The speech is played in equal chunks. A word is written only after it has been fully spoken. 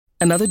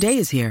Another day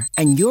is here,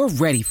 and you're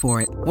ready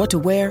for it. What to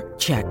wear?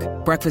 Check.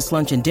 Breakfast,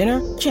 lunch, and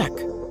dinner? Check.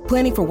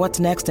 Planning for what's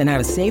next and how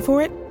to save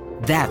for it?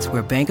 That's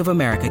where Bank of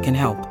America can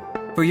help.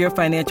 For your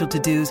financial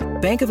to-dos,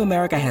 Bank of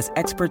America has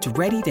experts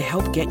ready to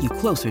help get you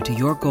closer to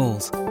your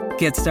goals.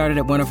 Get started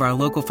at one of our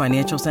local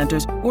financial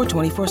centers or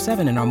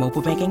 24/7 in our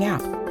mobile banking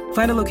app.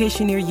 Find a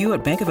location near you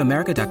at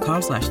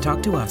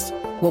bankofamerica.com/talktous.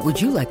 What would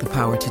you like the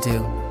power to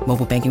do?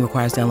 Mobile banking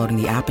requires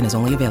downloading the app and is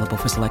only available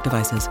for select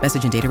devices.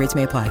 Message en data rates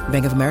may apply.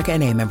 Bank of America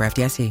N.A., member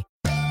FDIC.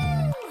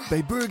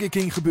 Bij Burger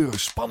King gebeuren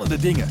spannende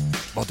dingen.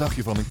 Wat dacht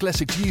je van een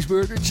classic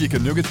cheeseburger,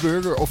 chicken nuggets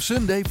burger of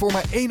sundae voor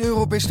maar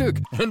 €1 per stuk?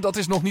 En dat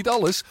is nog niet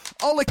alles.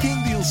 Alle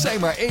King deals zijn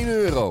maar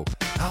 €1.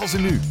 Haal ze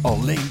nu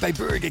alleen bij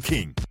Burger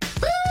King.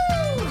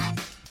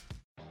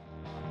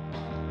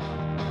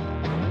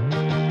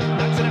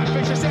 That's an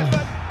ambitious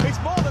effort. It's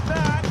more than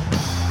that.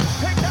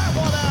 Pick that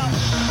one out.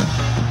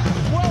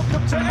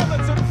 Welcome to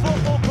Everton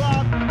Football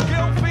Club,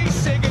 Gylfi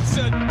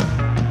Sigurdsson.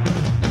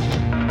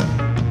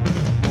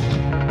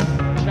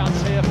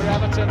 Chance here for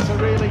Everton to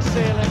really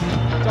seal it.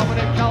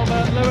 Dominic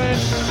Calvert-Lewin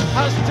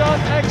has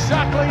done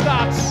exactly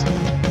that.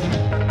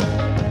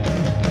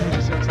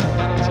 Into the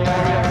penalty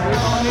area,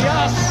 Ruben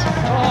Dias.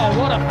 Oh,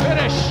 what a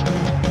finish!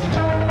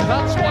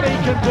 That's what he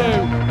can do.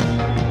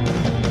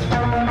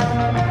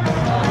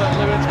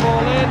 Calvert-Lewin's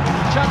ball in.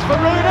 Chance for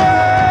Rooney.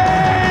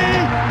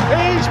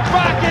 He's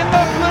back in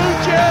the blue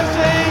jersey.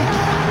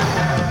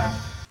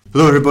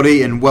 Hello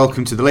everybody and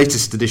welcome to the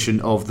latest edition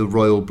of the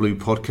Royal Blue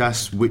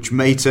Podcast, which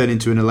may turn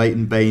into an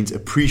Leighton Baines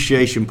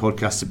appreciation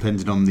podcast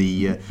depending on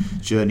the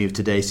journey of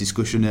today's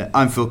discussion.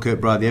 I'm Phil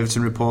Kirkbride, the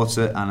Everton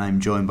reporter, and I'm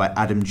joined by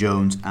Adam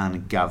Jones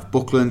and Gav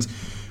Buckland.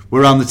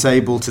 We're on the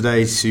table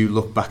today to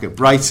look back at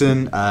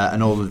Brighton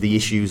and all of the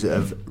issues that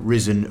have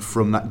risen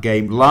from that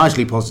game.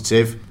 Largely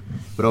positive,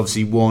 but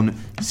obviously one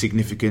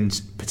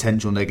significant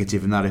potential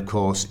negative, and that of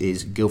course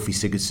is Gylfi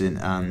Sigurdsson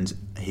and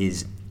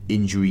his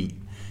injury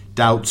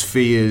doubts,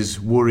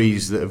 fears,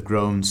 worries that have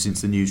grown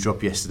since the news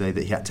dropped yesterday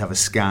that he had to have a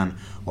scan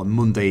on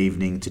Monday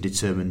evening to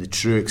determine the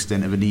true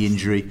extent of a knee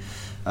injury.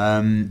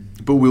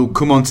 But we'll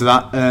come on to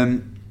that.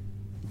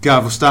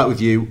 Gav, we'll start with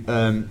you.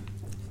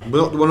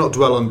 We'll not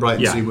dwell on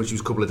Brighton too much. It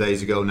was a couple of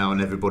days ago now, and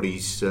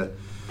everybody's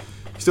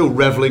still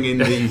revelling in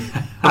the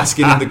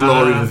basking in the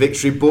glory of the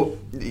victory. But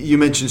you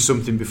mentioned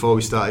something before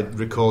we started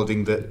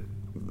recording that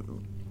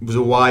was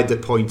a wider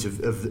point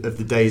of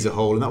the day as a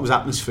whole, and that was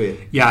atmosphere.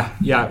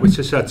 Yeah, which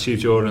I said to you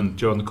during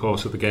the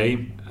course of the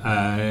game.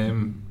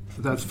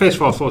 First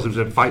of all, I thought it was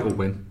a vital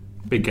win,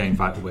 big game,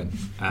 vital win,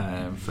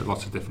 for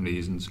lots of different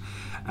reasons.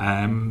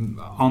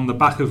 On the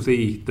back of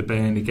the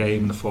Burnley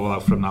game and the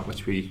fallout from that,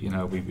 which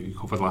we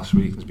covered last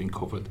week, has been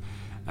covered.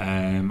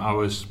 I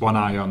was one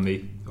ear on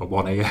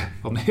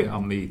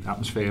the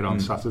atmosphere on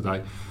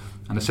Saturday.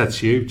 And I said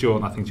to you,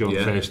 during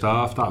the first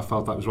half, that I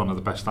felt that was one of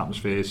the best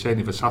atmospheres,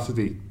 certainly for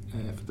Saturday,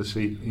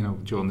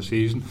 during the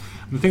season.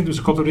 And I think there was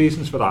a couple of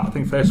reasons for that. I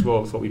think first of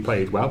all, I thought we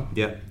played well.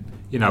 Yeah.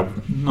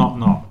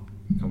 Not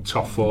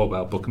top four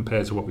well, but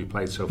compared to what we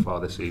played so far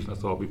this season, I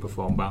thought we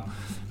performed well.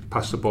 We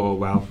passed the ball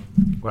well.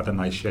 We had a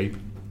nice shape,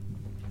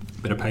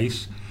 bit of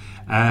pace.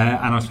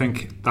 And I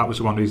think that was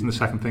the one reason. The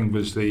second thing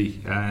was the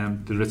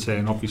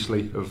return,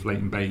 obviously, of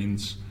Leighton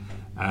Baines.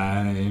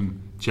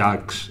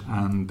 Jags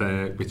and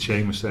with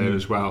Seamus there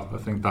as well. I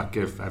think that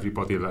gave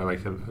everybody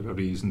a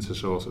reason to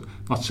sort of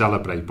not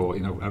celebrate, but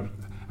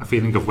a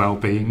feeling of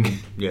well-being.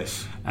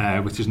 Yes,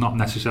 which has not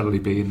necessarily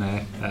been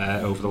there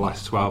over the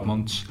last 12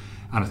 months.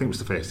 And I think it was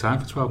the first time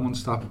for 12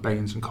 months that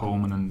Baines and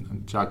Coleman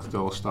and Jags had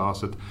all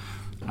started.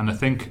 And I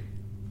think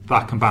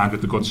that combined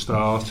with the good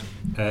start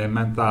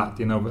meant that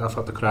I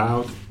thought the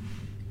crowd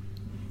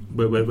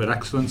were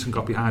excellent and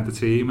got behind the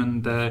team,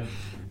 and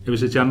it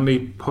was a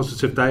generally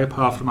positive day,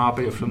 apart from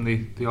albeit from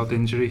the odd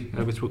injury,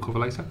 which we'll cover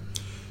later.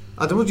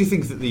 Adam, what do you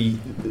think that the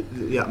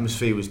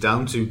atmosphere was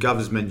down to? Gav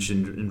has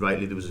mentioned, and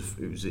rightly, it was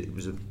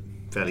a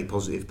fairly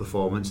positive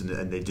performance,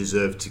 and they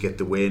deserved to get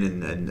the win,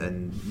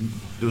 and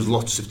there was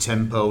lots of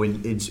tempo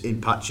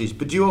in patches.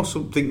 But do you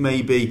also think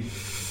maybe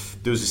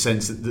there was a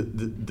sense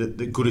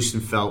that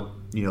Goodison felt,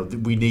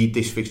 that we need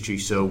this victory,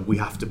 so we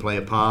have to play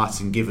a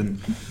part, and given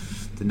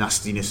the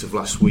nastiness of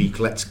last week,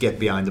 let's get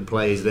behind the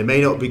players. They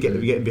may not be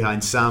getting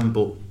behind Sam,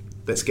 but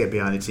let's get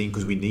behind the team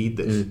because we need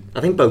this.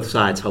 I think both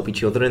sides help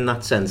each other in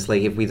that sense.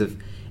 Like if we'd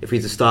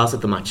have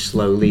started the match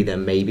slowly,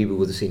 then maybe we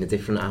would have seen a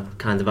different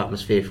kind of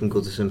atmosphere from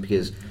Goodison,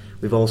 because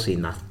we've all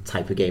seen that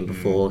type of game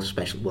before,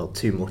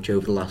 too much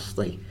over the last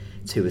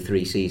 2 or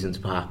 3 seasons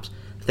perhaps.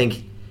 I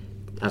think,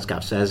 as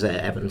Gav says,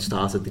 Everton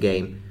started the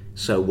game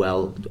so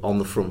well on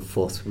the front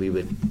foot. We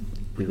were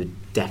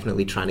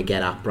definitely trying to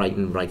get at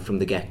Brighton right from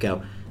the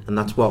get-go. And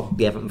that's what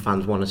the Everton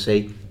fans want to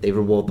see. They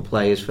reward the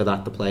players for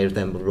that. The players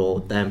then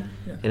reward them,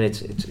 and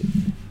it's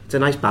a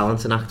nice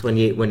balancing act when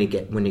you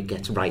get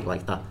right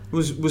like that.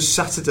 Was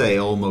Saturday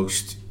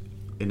almost,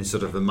 in a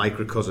sort of a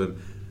microcosm,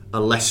 a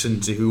lesson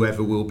to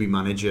whoever will be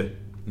manager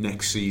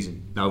next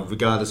season? Now,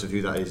 regardless of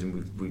who that is,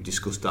 and we've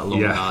discussed that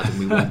long and hard, and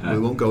we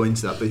won't go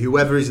into that. But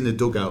whoever is in the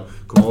dugout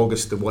come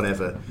August or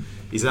whatever,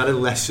 is that a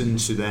lesson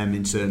to them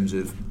in terms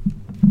of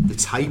the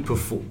type of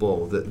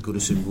football that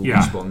Goodison will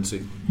respond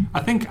to.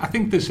 I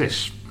think there's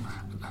this,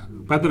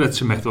 whether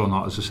it's a myth or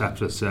not, is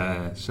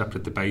a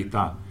separate debate,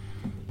 that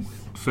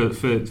for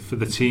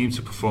the team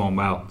to perform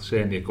well,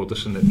 certainly at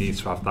Goodison, it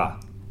needs to have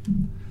that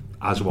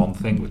as one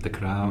thing with the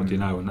crowd, you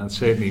know, and then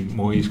certainly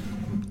Moyes,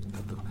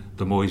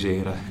 the Moyes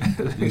era,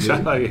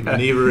 exactly,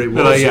 an era it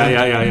was,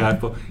 yeah.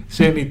 But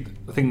certainly,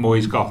 I think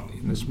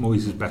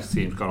Moyes' best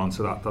teams got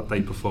onto that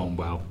they performed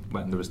well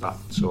when there was that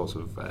sort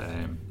of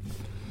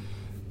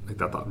like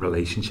that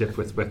relationship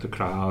with the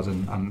crowd,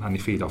 and you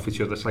feed off each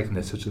other. It's like an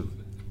iterative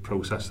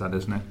process, that,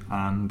 isn't it?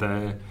 And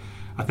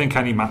I think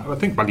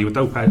you would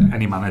hope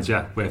any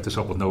manager worth his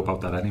salt would know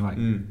about that anyway.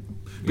 You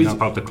know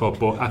about the club,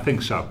 but I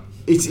think so.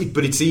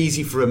 But it's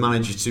easy for a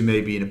manager to,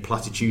 maybe in a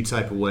platitude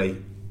type of way,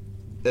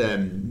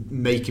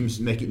 make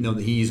it known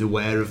that he is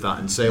aware of that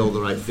and say all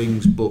the right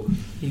things. But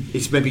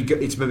it's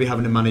maybe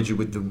having a manager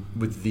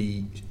with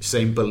the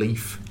same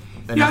belief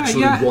and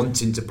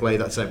wanting to play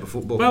that type of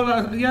football. Well,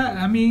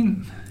 I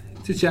mean,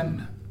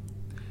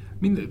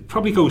 it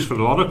probably goes for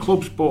a lot of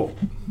clubs. But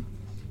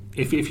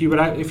if you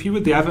were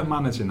the Everton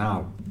manager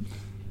now,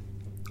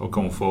 or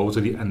going forward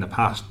in the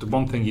past, the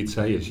one thing you'd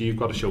say is you've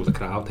got to show the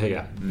crowd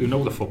here, who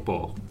know the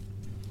football,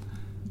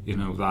 you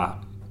know, that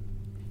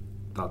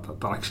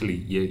actually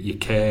you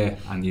care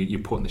and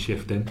you're putting the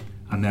shift in,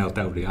 and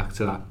they'll react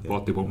to that.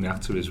 What they won't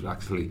react to is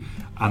actually,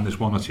 and there's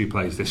one or two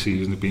players this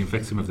season who've been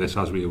victim of this,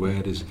 as we're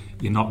aware, is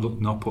you're not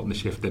putting the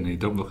shift in and you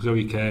don't look as though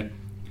you care.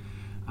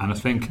 And I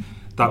think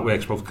that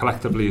works both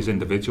collectively as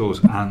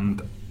individuals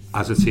and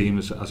as a team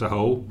as a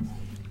whole.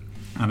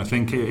 And I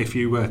think if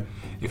you were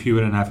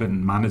an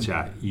Everton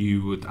manager,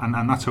 you would,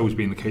 and that's always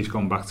been the case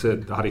going back to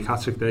the Harry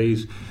Catterick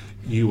days,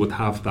 you would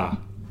have that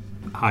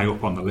high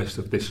up on the list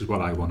of this is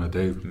what I want to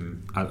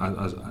do,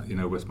 as you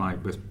know, with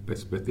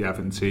the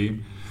Everton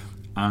team.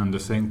 And I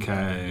think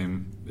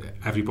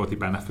everybody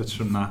benefits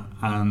from that.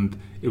 And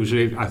it was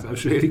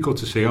really good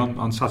to see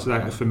on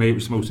Saturday. For me, it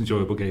was the most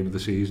enjoyable game of the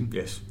season.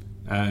 Yes.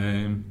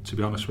 To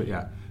be honest with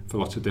you, for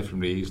lots of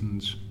different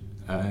reasons.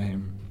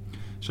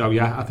 So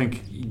yeah, I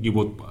think you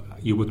would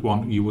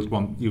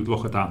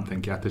look at that and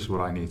think, yeah, this is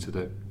what I need to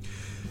do.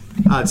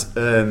 Add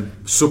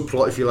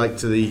subplot, if you like,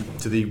 to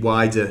the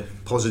wider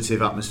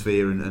positive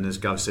atmosphere, and as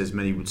Gav says,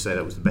 many would say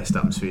that was the best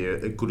atmosphere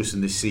at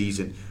Goodison this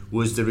season,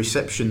 was the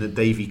reception that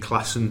Davy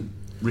Klassen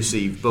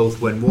received,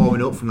 both when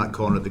warming up from that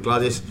corner at the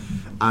Gladys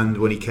and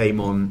when he came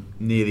on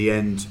near the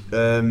end.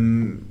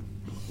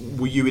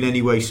 Were you in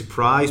any way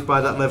surprised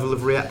by that level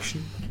of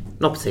reaction?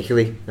 Not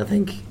particularly. I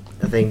think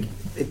I've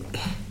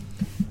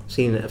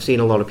seen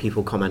a lot of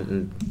people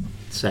commenting,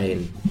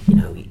 saying, you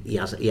know, he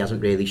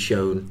hasn't really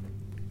shown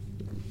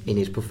in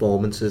his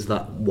performances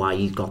that why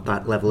he's got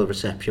that level of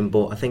reception.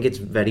 But I think it's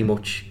very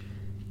much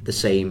the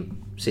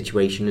same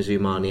situation as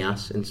Oumar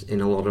Niasse in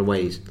a lot of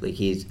ways. Like,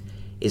 his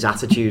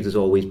attitude has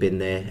always been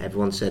there.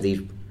 Everyone said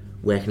he's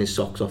working his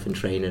socks off in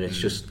training. It's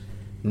just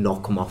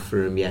not come off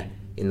for him yet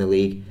in the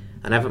league.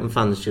 And Everton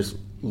fans just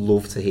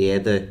love to hear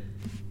that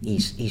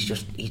he's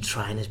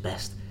trying his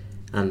best.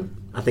 And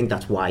I think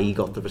that's why he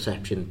got the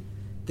reception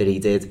that he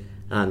did.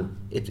 And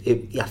I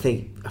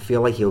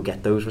feel like he'll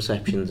get those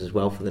receptions as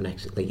well for the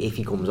next, like, if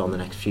he comes on the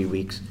next few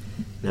weeks.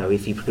 Now,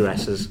 if he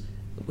progresses,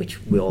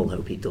 which we all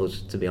hope he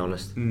does, to be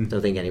honest.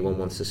 Don't think anyone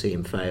wants to see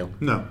him fail.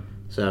 No.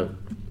 So,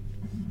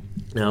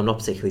 no, I'm not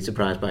particularly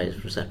surprised by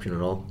his reception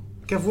at all.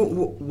 Gav,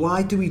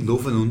 why do we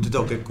love an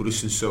underdog at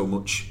Goodison so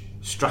much?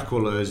 Strachan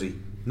Lurzi,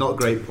 not a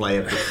great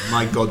player, but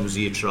my God, was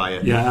he a trier.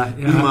 Yeah.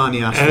 Oumar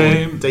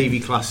Niasse, Davy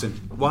Klassen.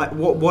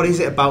 What is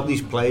it about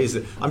these players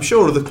that, I'm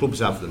sure other clubs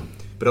have them,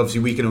 but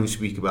obviously we can only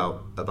speak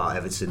about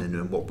Everton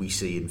and what we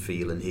see and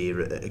feel and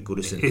hear at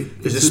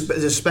Goodison. There's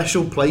a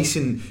special place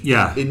in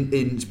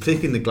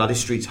particularly in the Gladys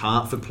Street's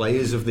heart for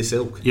players of this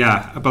ilk.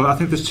 Yeah, but I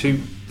think there's two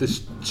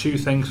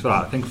things for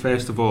that. I think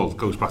first of all, it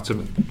goes back to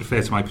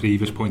refer to my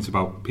previous point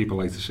about people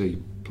like to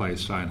see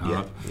players trying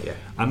hard. Yeah.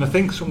 And I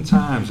think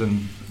sometimes,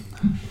 and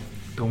I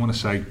don't want to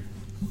say,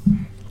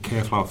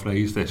 careful how I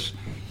phrase this,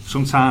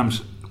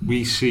 sometimes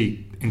we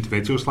see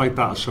individuals like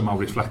that as somehow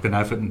reflecting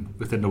Everton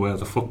within the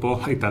world of football,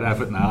 like that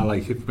Everton are,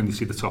 like when you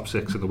see the top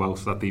six of the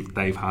wealth that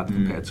they've had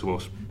compared to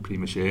us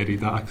prematurely,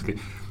 that actually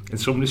in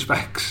some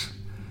respects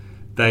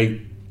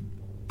they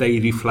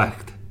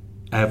reflect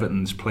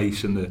Everton's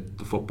place in the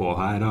football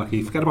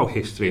hierarchy. Forget about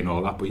history and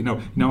all that, but you know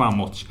how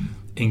much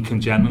income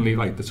generally,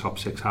 like the top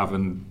six have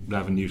in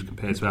revenues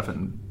compared to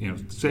Everton, you know,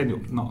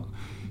 certainly not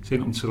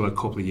until a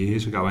couple of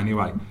years ago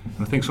anyway. And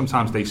I think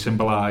sometimes they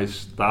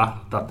symbolise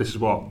that this is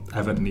what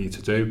Everton need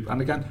to do. And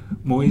again,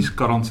 Moyes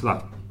got onto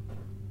that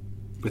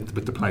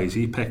with the players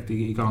he picked.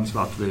 He got onto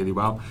that really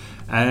well.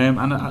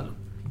 But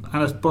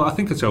I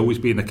think it's always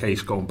been the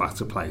case going back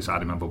to players I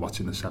remember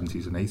watching the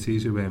 70s and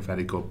 80s who weren't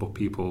very good, but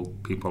people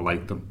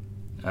liked them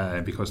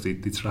because they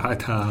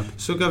tried hard.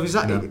 So Gav, is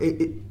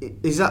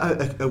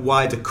that a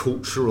wider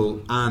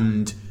cultural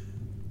and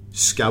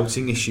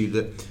scouting issue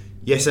that,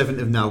 yes, Everton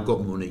have now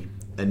got money,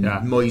 and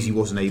Moisey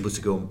wasn't able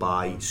to go and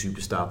buy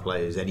superstar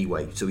players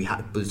anyway, so he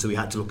had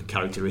to look at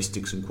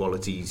characteristics and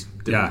qualities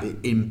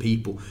in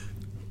people.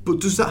 But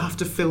does that have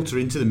to filter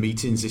into the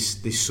meetings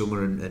this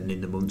summer and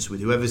in the months with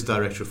whoever's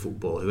director of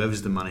football,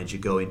 whoever's the manager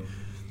going,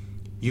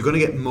 you're going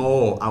to get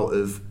more out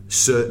of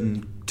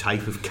certain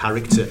type of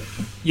character.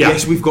 Yeah.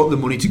 Yes, we've got the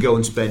money to go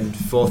and spend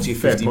 40 or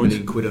 50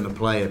 million quid on a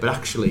player, but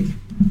actually,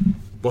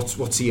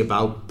 what's he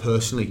about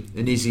personally?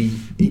 And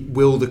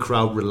will the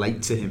crowd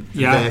relate to him?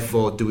 Yeah. And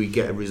therefore, do we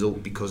get a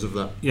result because of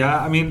that?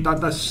 Yeah, I mean,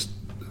 that's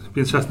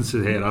be interesting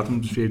to hear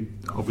Adam's view.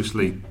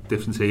 Obviously,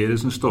 different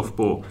areas and stuff,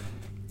 but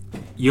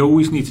you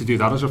always need to do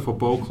that as a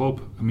football club.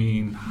 I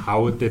mean,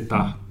 Howard did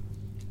that,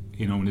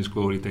 in his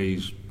glory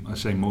days. I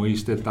say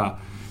Moyes did that.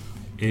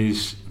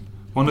 Is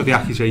one of the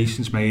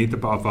accusations made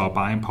about our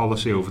buying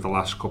policy over the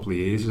last couple of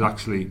years is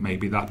actually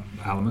maybe that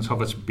element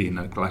of it's been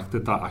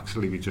neglected, that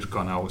actually we've just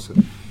gone out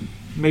with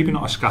maybe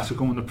not a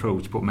scattergun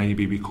approach, but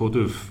maybe we could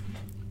have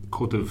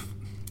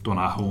done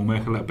our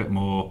homework a little bit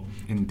more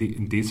in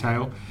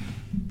detail.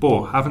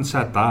 But having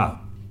said that,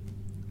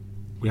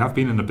 we have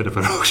been in a bit of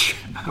a rush,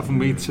 haven't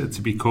we,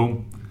 to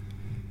become,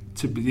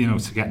 to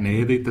get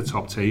near the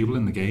top table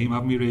in the game,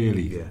 haven't we,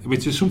 really? Yeah.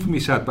 Which Which is something we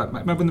said, but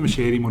remember when the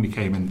Machiri money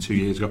came in 2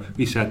 years ago,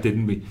 we said,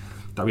 didn't we,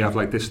 that we have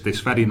like this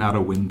very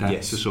narrow window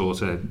to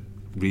sort of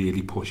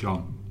really push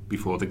on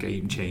before the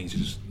game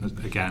changes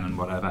again and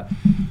whatever.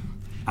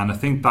 And I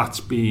think that's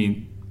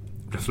been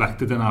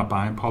reflected in our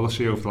buying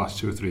policy over the last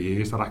 2 or 3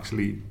 years, that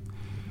actually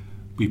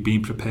we've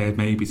been prepared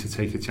maybe to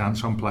take a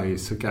chance on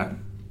players to get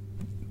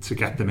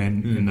them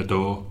in the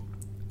door,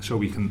 so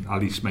we can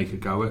at least make a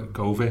go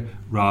of it,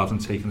 rather than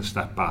taking a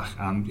step back.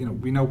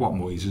 And we know what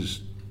Moyes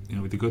is,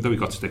 the good that we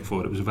got stick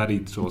for it was a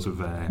very sort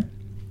of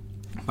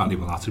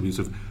valuable attribute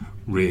of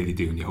really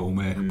doing your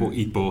homework, but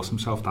he bought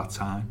himself that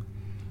time.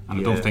 And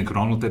I don't think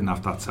Ronald didn't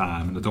have that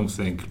time, and I don't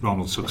think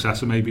Ronald's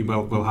successor maybe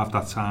will have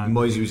that time.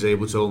 Moyes was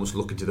able to almost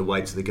look into the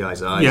whites of the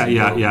guy's eyes.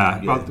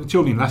 Yeah. Well,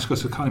 Julian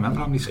Lescott, I can't remember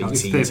how many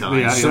scouts 18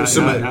 times.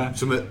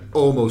 Some are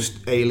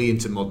almost alien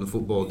to modern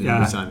football. The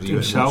times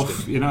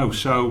himself,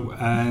 So,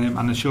 and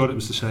I'm sure it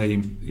was the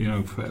same,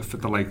 for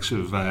the likes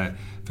of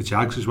for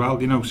Jags as well.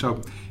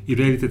 So he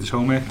really did his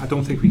homework. I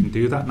don't think we can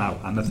do that now,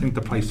 and I think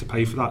the price to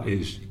pay for that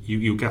is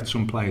you get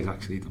some players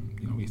actually.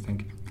 You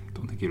think. I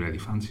don't think he really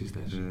fancies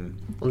this.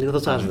 On the other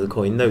side of the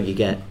coin, though, you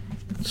get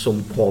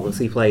some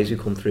quality players who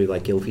come through,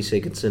 like Gylfi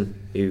Sigurdsson,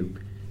 who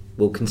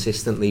will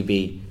consistently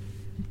be,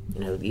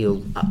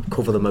 he'll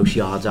cover the most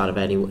yards out of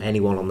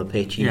anyone on the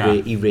pitch.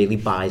 He really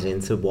buys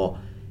into what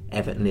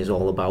Everton is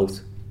all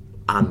about,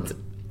 and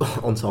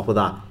on top of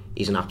that,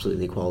 he's an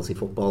absolutely quality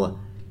footballer.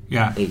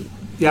 Yeah,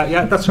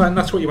 that's right. And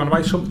that's what you want to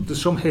buy.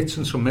 There's some hits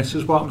and some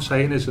misses. What I'm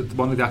saying is that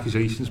one of the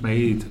accusations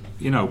made,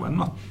 and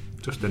not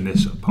just in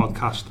this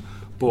podcast,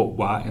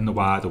 but in the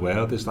wider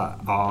world, is that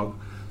I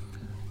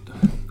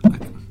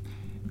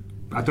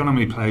don't know how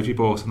many players we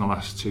bought in the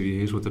last 2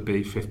 years, would it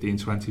be 15,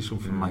 20,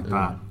 something like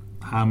that?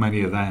 How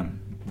many of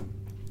them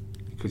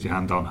could you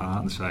hand on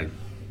heart and say,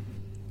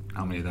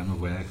 how many of them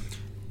have worked?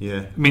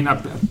 Yeah. I mean,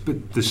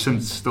 but there's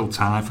still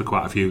time for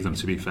quite a few of them,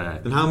 to be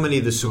fair. And how many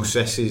of the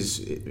successes,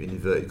 in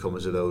inverted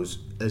commas, of those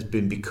has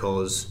been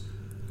because,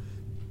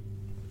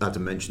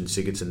 Adam mentioned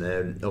Sigurdsson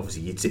there, and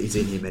obviously it's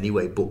in him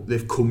anyway, but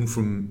they've come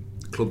from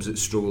clubs that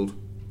struggled.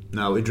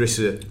 Now,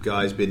 Idrissa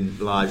guy's been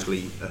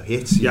largely a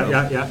hit.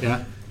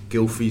 Yeah.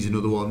 Gylfi's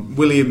another one.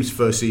 Williams'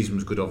 first season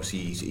was good. Obviously,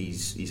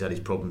 he's had his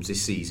problems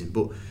this season.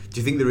 But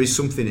do you think there is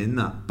something in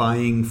that,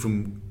 buying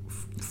from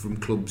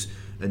clubs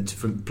and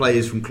from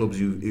players from clubs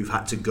who've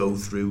had to go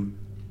through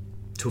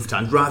tough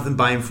times, rather than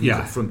buying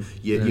from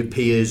your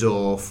peers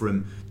or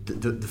from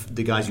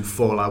the guys who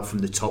fall out from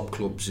the top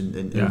clubs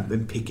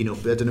and picking up?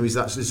 I don't know. Is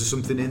there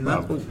something in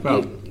that?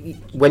 Well,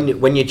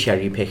 when you're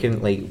cherry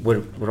picking, like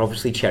we're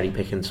obviously cherry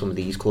picking some of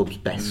these clubs'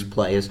 best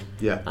players,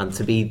 and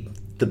to be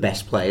the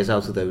best players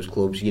out of those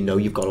clubs,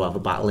 you've got to have a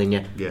battle in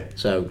you. Yeah.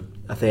 So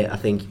I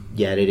think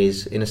it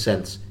is in a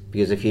sense,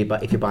 because if you're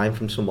buying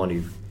from someone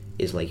who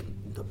is like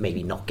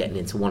maybe not getting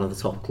into one of the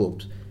top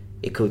clubs,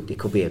 it could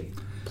be a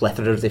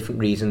plethora of different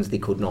reasons. They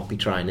could not be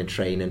trying and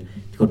training,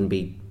 they couldn't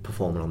be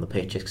performing on the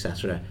pitch,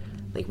 etc.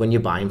 Like when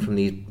you're buying from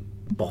these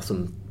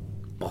bottom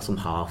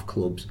half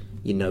clubs,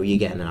 you're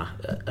getting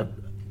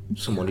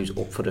someone who's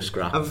up for the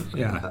scrap.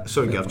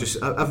 Sorry, Gav.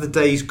 Just have the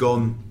days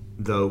gone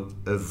though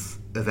of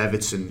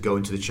Everton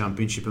going to the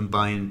Championship and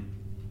buying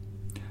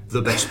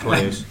the best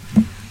players?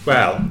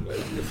 Well,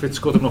 if it's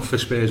good enough for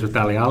Spurs with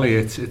Dele Alli,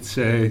 it's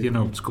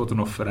good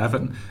enough for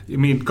Everton. I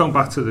mean, going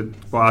back to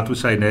what I'd was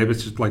saying there,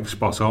 which is like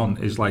spot on,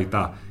 is like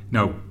that.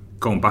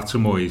 Going back to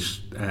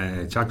Moyes,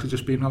 Jags had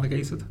just been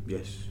relegated.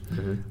 Yes.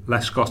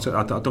 Lescott,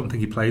 I don't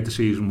think he played the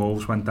season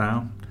Wolves went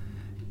down.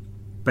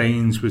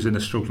 Baines was in a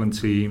struggling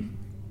team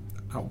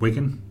at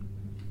Wigan.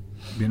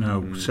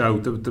 So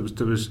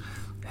there was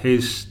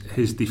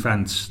his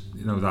defence.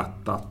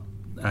 That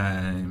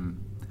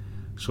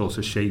sort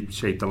of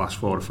shaped the last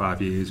 4 or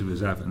 5 years of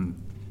his Everton.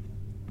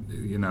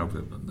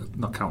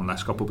 Not counting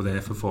Lescott, but we're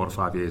there for 4 or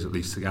 5 years at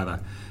least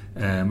together.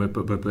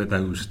 But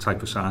those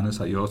type of signers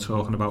that you're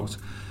talking about.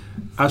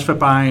 As for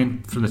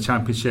buying from the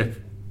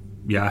Championship,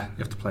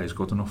 if the player's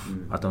good enough,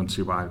 I don't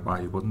see why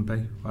you wouldn't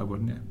be. Why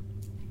wouldn't you?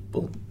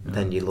 But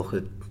then you look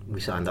at, we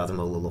signed Adam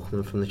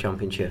O'Loughlin from the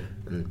Championship,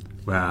 and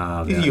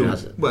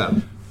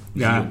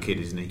He's a young kid,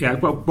 isn't he? Yeah,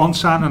 well, one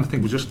sign, and I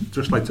think we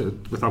just like to,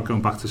 without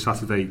going back to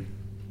Saturday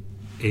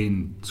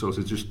in sort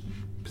of just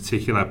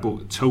particular,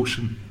 but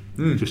Tosin,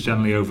 just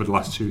generally over the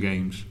last 2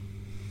 games,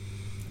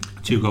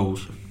 2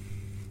 goals.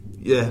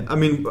 Yeah, I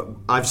mean,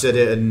 I've said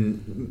it a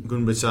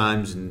number of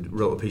times and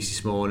wrote a piece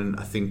this morning.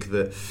 I think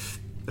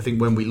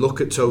when we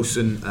look at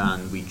Tosin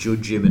and we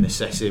judge him and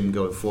assess him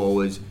going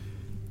forward,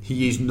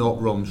 he is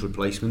not Rom's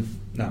replacement.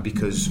 No.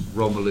 Because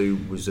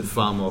Romelu was a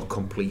far more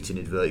complete, in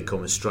inverted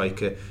commas,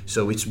 striker.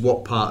 So it's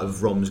what part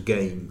of Rom's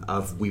game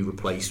have we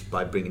replaced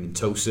by bringing in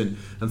Tosin?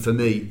 And for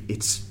me,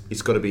 it's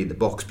got to be in the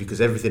box, because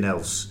everything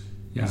else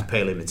is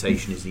pale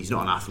imitation. He's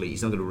not an athlete.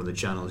 He's not going to run the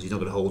channels. He's not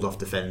going to hold off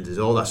defenders.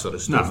 All that sort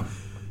of stuff. No.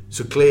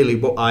 So clearly,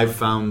 what I've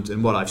found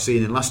and what I've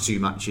seen in the last 2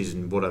 matches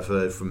and what I've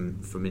heard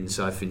from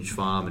inside Finch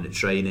Farm and at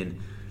training,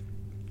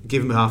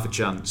 give him half a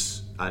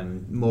chance,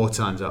 and more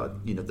times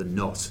out than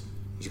not,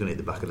 he's going to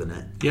hit the back of the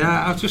net.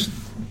 Yeah,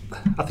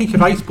 I think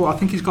you're right, but I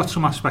think he's got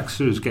some aspects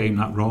to his game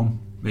that Rom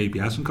maybe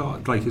hasn't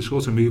got, like his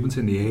sort of movement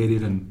in the area,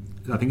 and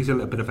I think he's a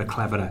little bit of a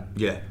cleverer.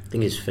 Yeah, I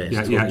think his first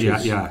touch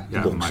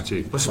might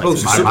too. I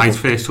suppose my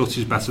first touch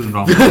is better than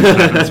Rom. To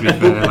be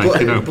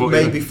fair, but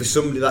maybe for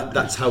somebody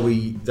that's how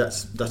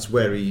that's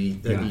where he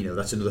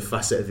that's another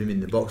facet of him in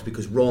the box,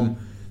 because Rom,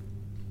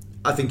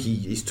 I think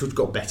his touch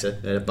got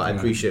better, but I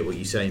appreciate what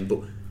you're saying,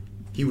 but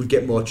he would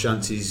get more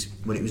chances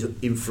when it was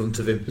in front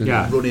of him,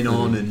 running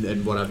on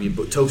and what have you.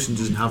 But Tosin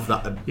doesn't have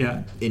that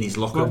in his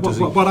locker, does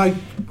he?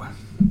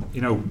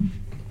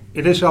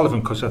 It is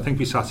relevant, because I think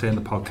we sat here in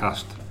the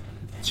podcast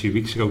 2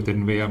 weeks ago,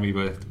 didn't we? And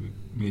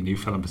me and you,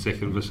 Phil in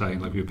particular, were saying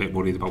like we were a bit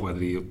worried about whether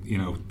he,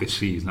 this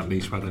season at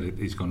least, whether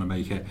he's going to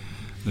make it.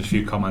 There's a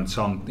few comments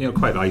on,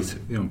 quite right.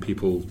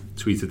 People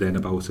tweeted in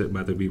about it,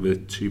 whether we were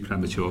too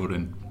premature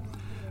and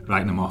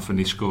writing him off, and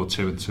he scored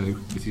 2 and 2.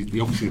 He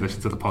obviously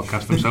listened to the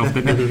podcast himself,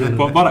 didn't he?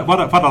 But what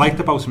I liked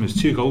about him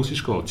is 2 goals he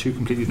scored, 2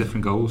 completely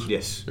different goals.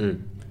 Yes.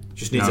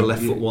 Just needs a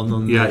left foot one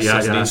on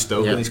Saturday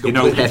Stoke, and he's got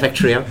perfect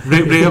trio.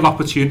 Real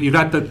opportunity. You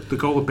read the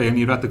goal at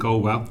Burnley, you read the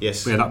goal well.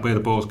 Yes. Where the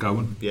ball's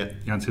going. Yeah.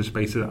 You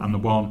anticipated it, and the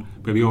one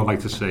where we all like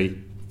to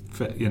see,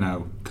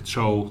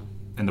 control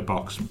in the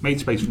box, made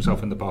space for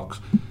himself in the box.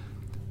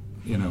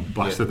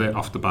 Blasted it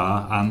off the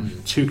bar,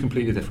 and 2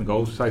 completely different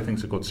goals, which I think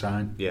is a good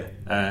sign. Yeah.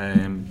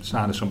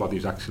 Sign of somebody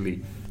who's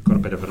actually got a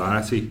bit of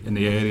variety in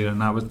the area, and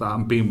now with that,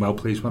 I'm being well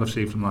pleased with what I've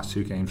seen from the last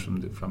 2 games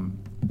from.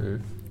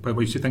 What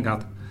do you think,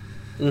 Ad?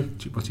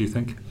 What do you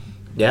think?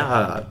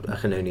 Yeah, I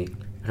can only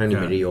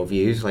mirror your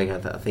views. Like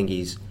I think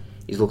he's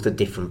looked a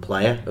different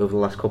player over the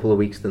last couple of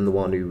weeks than the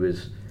one who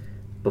was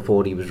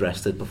before he was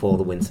rested, before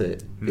the winter,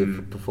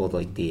 before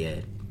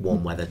the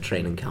warm weather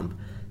training camp.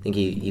 I think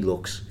he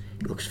looks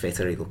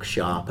fitter, he looks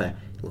sharper,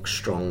 he looks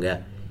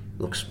stronger,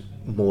 he looks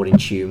more in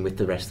tune with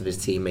the rest of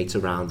his teammates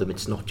around him.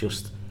 It's not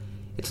just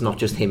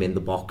him in the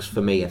box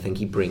for me. I think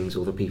he brings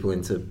other people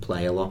into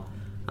play a lot,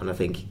 and I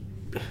think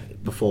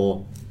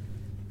before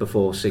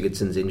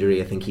Sigurdsson's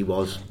injury, I think he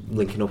was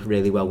linking up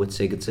really well with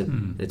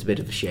Sigurdsson. It's a bit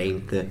of a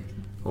shame that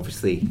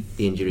obviously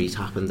the injuries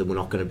happened and we're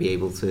not going to be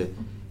able to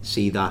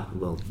see that,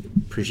 well,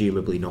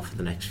 presumably not for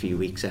the next few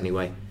weeks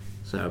anyway.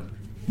 So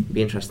it'll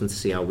be interesting to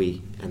see how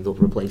we end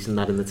up replacing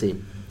that in the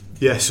team.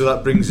 Yeah, so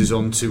that brings us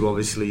on to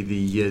obviously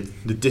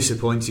the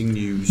disappointing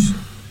news,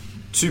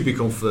 to be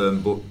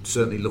confirmed, but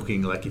certainly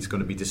looking like it's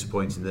going to be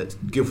disappointing, that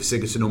Gylfi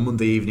Sigurdsson on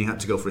Monday evening had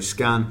to go for a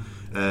scan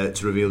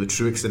to reveal the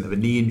true extent of a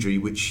knee injury,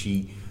 which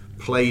he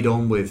played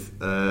on with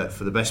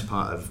for the best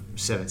part of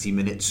 70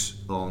 minutes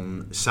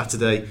on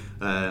Saturday.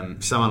 Sam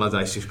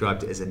Allardyce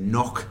described it as a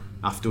knock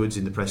afterwards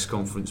in the press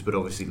conference, but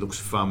obviously looks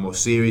far more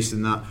serious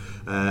than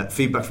that.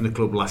 Feedback from the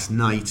club last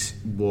night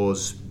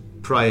was,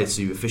 prior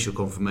to official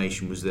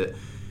confirmation, was that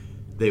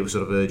they were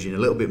sort of urging a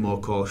little bit more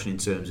caution in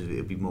terms of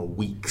it'll be more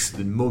weeks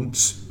than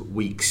months, but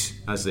weeks,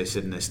 as they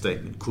said in their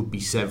statement, could be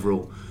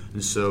several,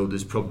 and so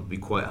there's probably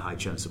quite a high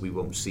chance that we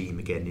won't see him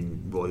again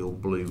in Royal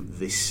Blue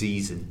this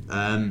season.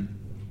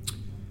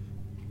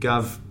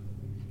 Gav,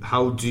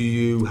 how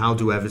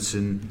do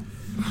Everton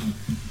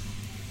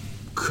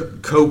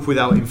cope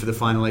without him for the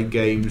final 8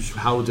 games?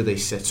 How do they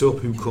set up?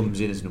 Who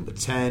comes in as number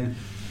 10?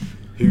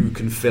 Who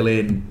can fill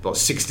in about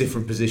 6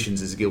 different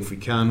positions as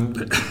Gylfi can?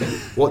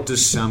 What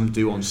does Sam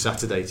do on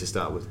Saturday to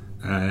start with?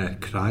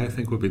 Cry, I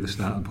think, would be the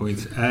starting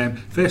point.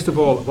 First of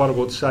all, what I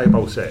would say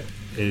about it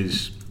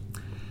is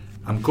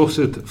I'm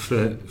gutted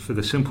for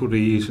the simple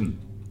reason,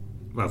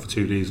 well, for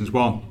 2 reasons.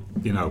 One,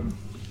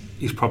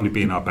 he's probably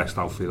been our best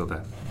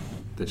outfielder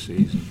this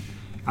season.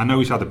 I know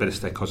he's had a bit of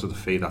stick because of the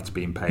fee that's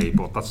been paid,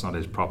 but that's not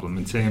his problem.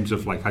 In terms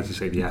of, like, as you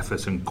say, the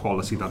effort and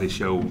quality that he's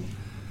shown,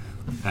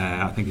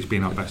 I think he's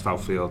been our best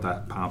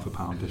outfielder pound for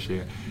pound this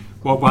year.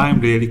 Why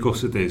I'm really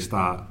gutted is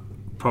that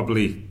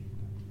probably,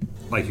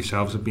 like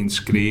yourselves, have been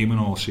screaming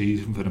all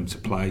season for him to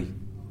play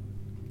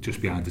just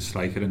behind the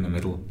striker in the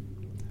middle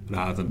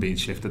rather than being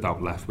shifted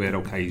out left, where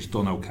okay, he's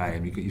done okay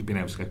and he's been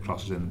able to get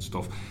crosses in and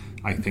stuff.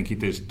 I think he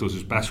does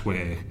his best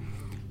work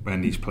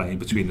when he's playing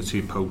between the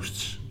 2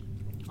 posts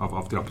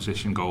of the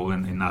opposition goal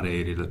in that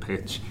area of the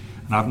pitch.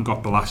 And having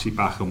got Balassi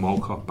back and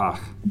Walcott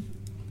back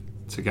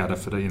together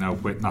for the,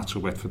 with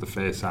natural width for the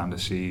first time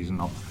this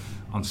season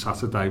on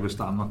Saturday was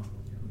that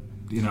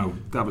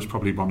that was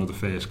probably one of the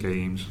first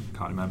games,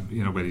 can't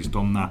remember, where he's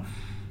done that.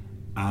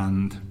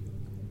 And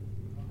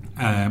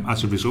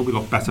as a result, we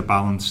look better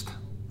balanced.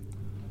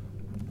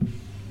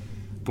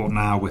 But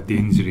now with the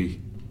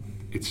injury,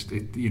 it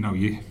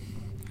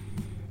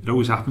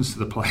always happens to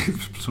the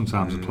players.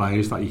 Sometimes the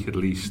players that you could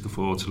least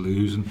afford to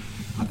lose, and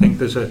I think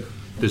there's a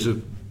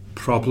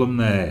problem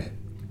there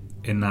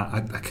in that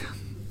I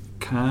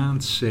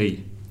can't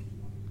see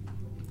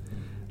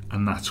a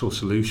natural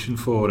solution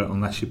for it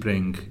unless you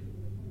bring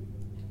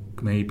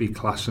maybe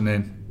Klassen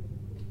in,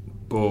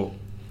 but.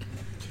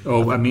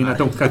 I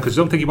don't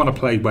think you want to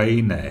play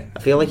Wayne there.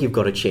 I feel like you've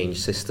got to change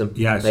system.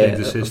 Yeah, change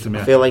the system.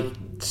 I feel like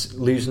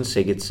losing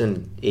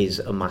Sigurdsson is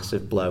a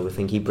massive blow. I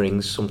think he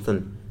brings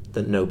something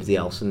that nobody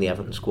else in the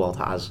Everton squad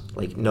has.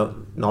 Like, not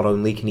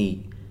only can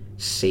he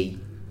see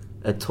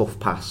a tough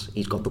pass,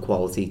 he's got the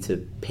quality to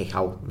pick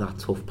out that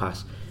tough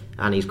pass,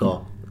 and he's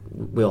got,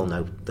 we all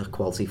know, the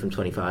quality from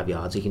 25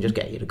 yards. He can just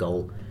get you the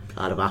goal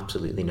out of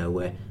absolutely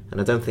nowhere,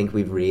 and I don't think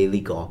we've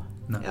really got.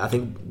 No. I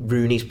think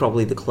Rooney's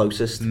probably the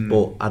closest,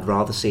 but I'd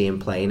rather see him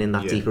playing in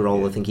that deeper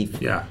role. I think he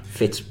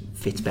fits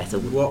better.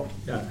 What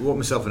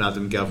myself and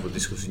Adam Gav were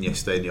discussing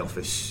yesterday in the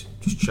office,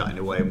 just chatting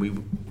away, and we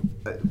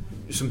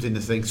something to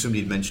think somebody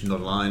had mentioned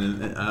online,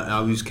 and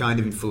I was kind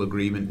of in full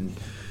agreement and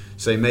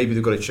saying maybe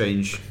they've got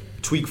to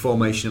tweak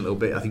formation a little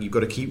bit. I think you've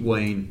got to keep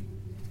Wayne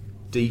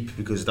deep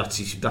because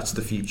that's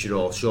the future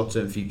or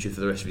short-term future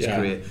for the rest of his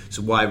career.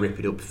 So why rip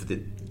it up for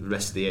the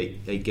rest of the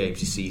eight games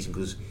this season?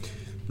 Because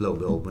lo and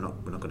behold, we're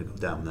not going to go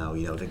down now.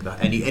 I think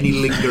that any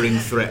lingering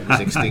threat was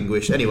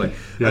extinguished. Anyway,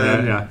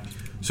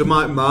 so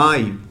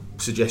my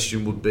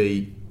suggestion would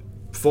be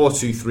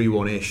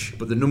 4-2-3-1-ish,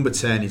 but the number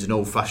 10 is an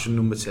old-fashioned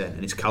number 10,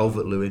 and it's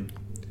Calvert-Lewin,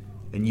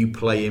 and you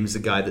play him as the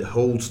guy that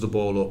holds the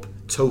ball up.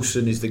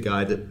 Tosun is the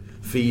guy that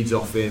feeds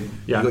off him.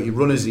 You've got your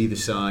runners either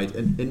side,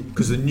 and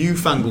because the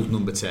newfangled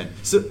number 10,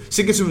 so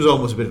Sigurdsson was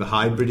almost a bit of a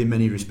hybrid in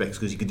many respects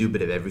because he could do a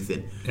bit of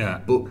everything.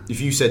 But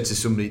if you said to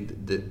somebody,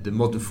 the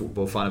modern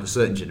football fan of a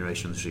certain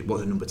generation on the street, what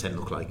does number 10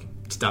 look like?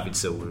 It's David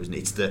Silva, isn't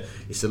it?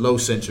 It's the low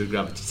centre of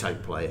gravity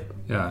type player.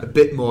 A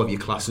bit more of your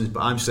classes,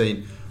 but I'm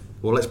saying,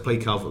 well, let's play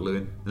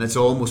Calvert-Lewin and let's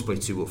almost play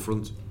two up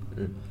front.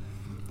 Well,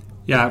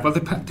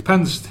 it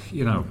depends.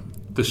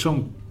 There's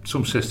some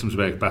systems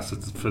work better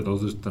for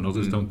others than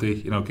others, don't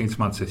they? Against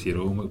Man City at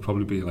home, it'll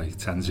probably be like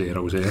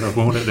 10-0-0,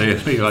 won't it? There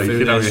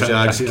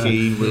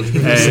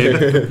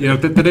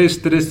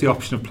is the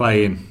option of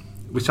playing,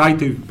 which I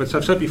do, but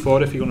I've said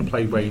before, if you're going to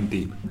play Wayne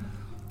deep,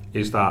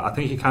 is that I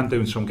think you can do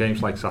in some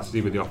games like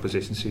Saturday with the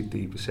opposition sit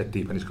deep,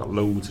 and he's got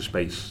loads of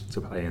space to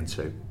play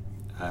into,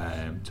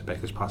 to pick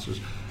his passes.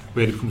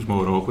 Where it becomes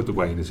more awkward the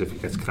Wayne is if he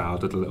gets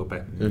crowded a little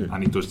bit,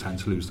 and he does tend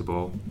to lose the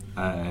ball.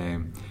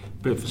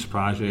 Bit of a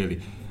surprise, really.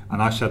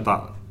 And I said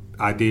that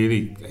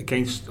ideally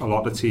against a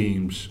lot of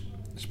teams,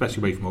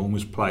 especially away from home,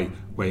 was play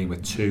Wayne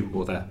with two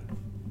other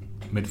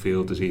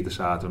midfielders either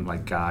side of him,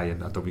 like Guy,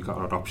 and I thought we got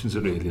our options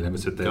are really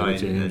limited there. Guy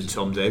and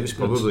Tom Davis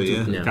probably,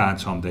 Guy and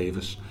Tom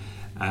Davis,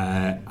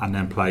 and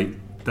then play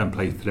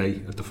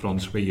three at the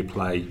front where you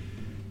play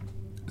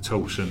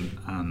Tosun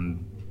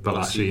and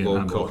Balassi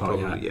and Walcott.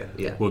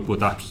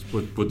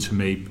 Would to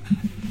me,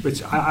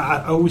 which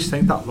I always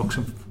think that looks.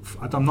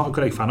 I'm not a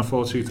great fan of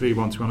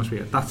 4-2-3-1, to be honest with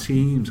you. That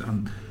seems,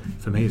 and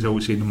for me, it's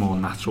always seemed a more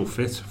natural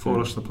fit for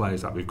us, the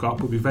players that we've got,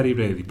 but we very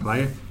rarely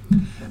play it.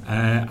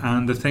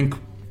 And I think,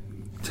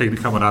 taking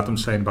the what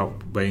Adam's saying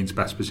about Wayne's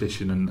best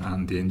position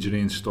and the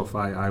injury and stuff,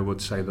 I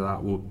would say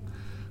that would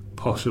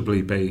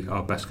possibly be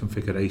our best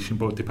configuration,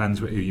 but it depends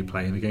who you're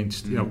playing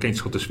against.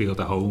 Against Huddersfield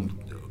at home,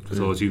 with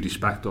all due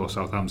respect, or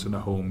Southampton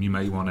at home, you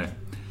may want to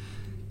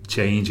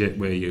change it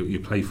where you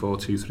play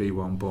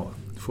 4-2-3-1, but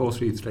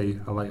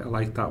 4-3-3, I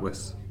like that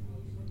with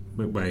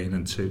Wayne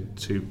and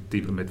two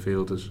deeper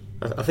midfielders.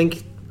 I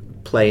think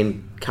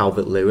playing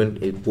Calvert-Lewin,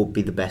 it would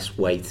be the best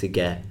way to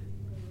get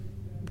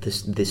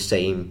this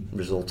same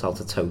result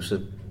out of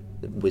Tosun,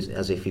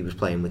 as if he was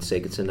playing with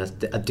Sigurdsson.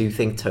 I do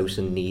think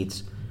Tosun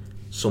needs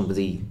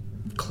somebody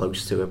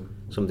close to him,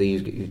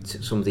 somebody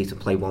to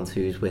play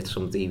 1-2s with,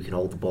 somebody who can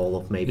hold the ball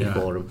up maybe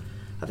for him.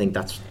 I think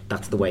that's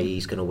the way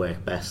he's going to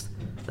work best.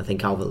 I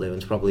think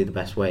Calvert-Lewin's probably the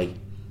best way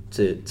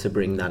to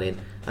bring that in,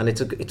 and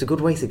it's a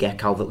good way to get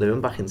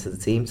Calvert-Lewin back into the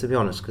team, to be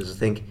honest, because I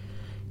think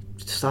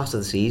at the start of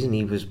the season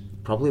he was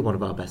probably one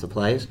of our better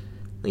players.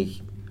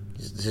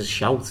 There's a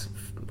shout.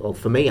 Well,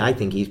 for me, I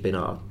think he's been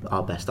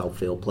our best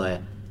outfield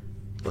player,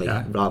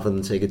 rather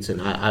than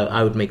Sigurdsson.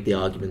 I would make the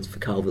argument for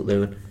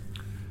Calvert-Lewin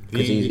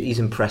because he's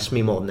impressed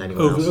me more than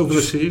anyone else over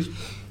the season.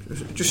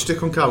 Just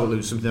stick on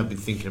Calvert-Lewin, something I've been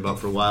thinking about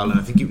for a while, and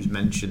I think it was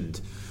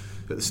mentioned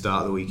at the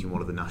start of the week in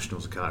one of the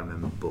nationals, I can't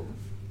remember, but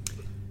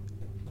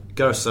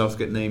Gareth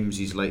Southgate names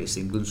his latest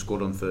England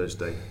squad on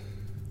Thursday.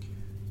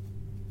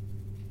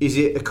 Is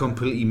it a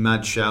completely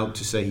mad shout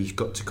to say he's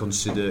got to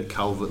consider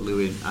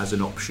Calvert-Lewin as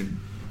an option?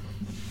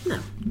 No,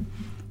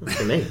 not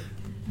for me.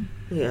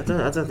 Yeah, I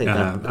don't think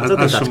Yeah, that. I don't think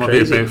that's somebody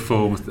crazy. a bit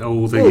forward with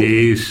all the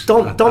years.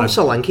 Dom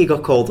Solanke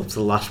got called up to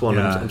the last one.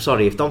 Yeah. I'm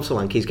sorry, if Dom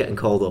Solanke's getting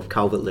called up,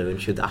 Calvert-Lewin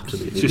should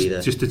absolutely be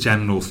there. Just a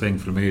general thing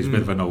for me. It's a bit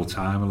of an old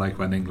timer, like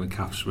when England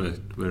caps were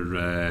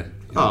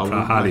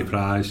highly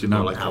prized. You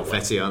know, like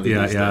confetti, aren't they?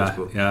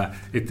 Yeah.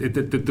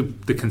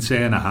 The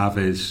concern I have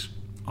is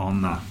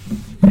on that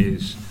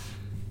is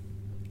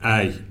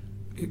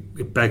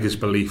it beggars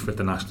belief with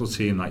the national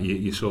team that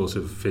you're sort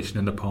of fishing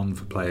in the pond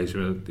for players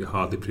who are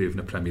hardly proven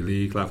at Premier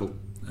League level.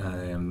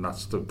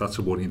 That's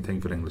a worrying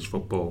thing for English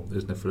football,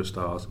 isn't it, for a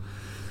start?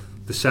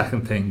 The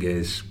second thing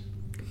is,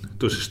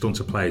 does it stunt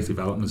a player's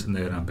development and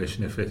their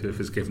ambition if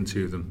it's given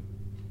to them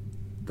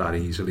that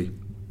easily?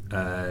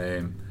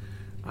 I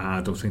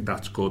don't think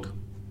that's good.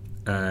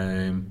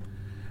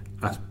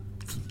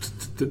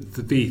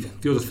 The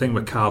other thing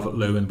with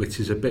Calvert-Lewin,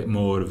 which is a bit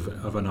more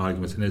of an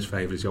argument in his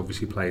favour, is he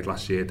obviously played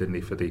last year, didn't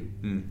he, for the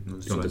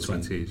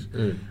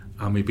under-20s.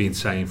 And we've been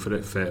saying for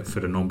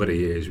a number of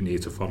years we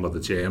need to follow the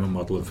German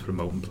model of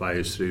promoting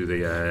players through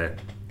the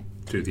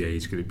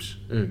age groups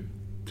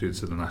to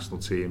the national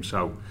team.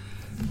 So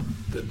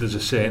there's a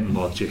certain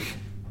logic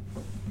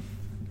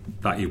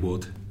that you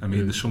would. I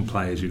mean, there's some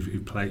players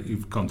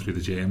who've gone through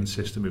the German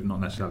system who've not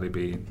necessarily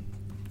been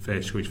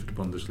first choice for the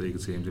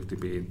Bundesliga teams if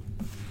they've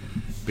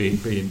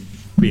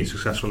being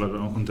successful at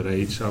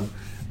underage. So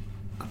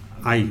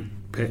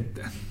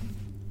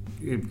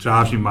it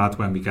drives me mad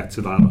when we get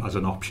to that as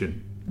an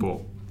option, but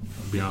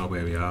we are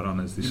where we are on,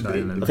 as they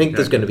say. I think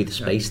there's going to be the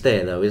space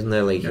there, though, isn't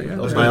there? Like,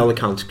 by all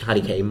accounts,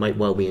 Harry Kane might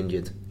well be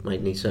injured,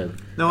 mightn't he? So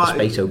the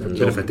space opens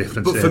bit up. of a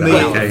difference. But for me,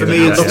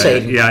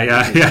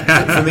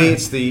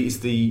 it's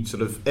the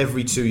sort of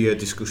every 2-year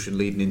discussion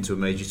leading into a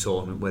major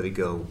tournament where they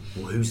go,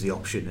 well, who's the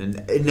option?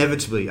 And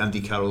inevitably,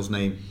 Andy Carroll's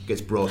name gets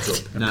brought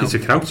up. Now, Peter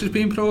Crouch is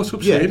being brought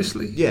up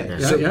seriously.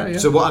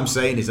 So what I'm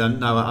saying is,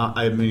 I'm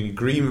in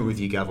agreement with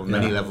you, Gav, on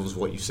many levels of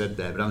what you said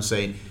there. But I'm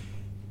saying,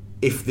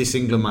 if this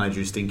England manager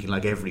is thinking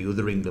like every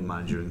other England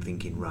manager and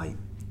thinking, right,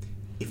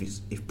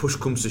 if push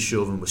comes to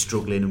shove and we're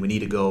struggling and we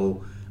need a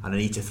goal and I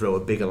need to throw a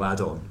bigger lad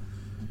on,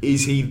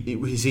 is he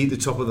at the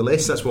top of the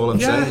list? That's what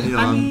I'm saying. You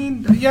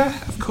know,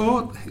 of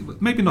course.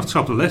 Maybe not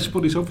top of the list,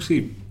 but he's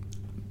obviously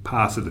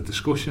part of the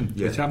discussion,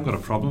 which I haven't got a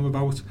problem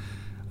about.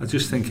 I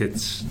just think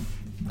it's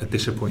a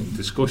disappointing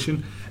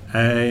discussion.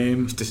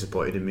 It's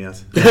disappointed in me,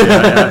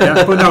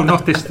 But no,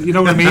 not this. You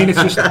know what I mean?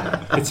 It's just,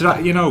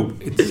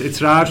 it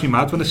drives me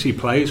mad when I see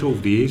players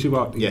over the years who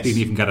didn't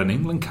even get an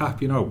England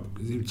cap. You know,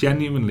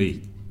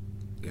 genuinely,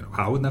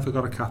 Howard never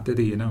got a cap, did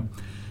he? You know,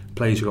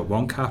 players who got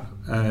one cap,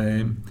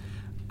 and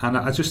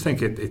I just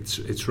think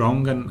it's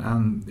wrong,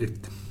 and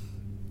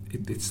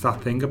it's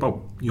that thing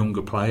about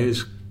younger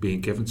players being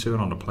given to it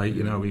on a plate,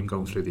 even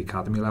going through the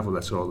academy level,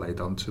 that's all laid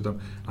on to them.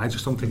 I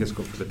just don't think it's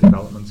good for the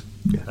development.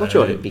 I'm not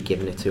sure he'd be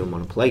giving it to him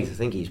on a plate. I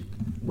think he's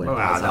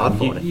hard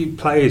for it.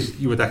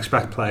 You would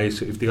expect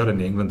players, if they got in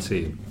the England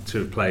team, to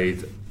have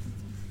played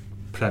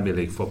Premier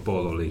League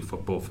football or league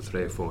football for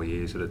 3 or 4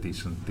 years at a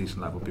decent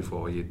level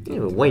before you. Yeah,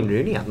 but Wayne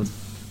Rooney hadn't.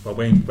 Well,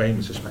 Wayne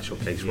was a special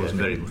case, wasn't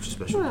he? Very much a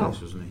special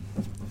case, wasn't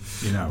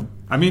he?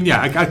 I mean,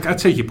 I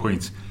take your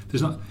point.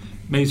 There's not.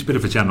 Maybe it's a bit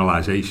of a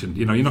generalisation.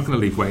 You're not going to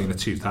leave Wayne at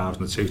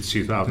 2002 to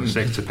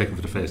 2006 to pick him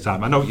for the first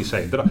time. I know what you're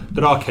saying.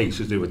 There are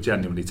cases who would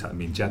genuinely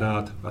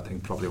Gerrard, I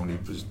think, probably only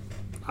was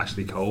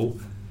Ashley Cole.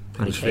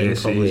 Harry Kane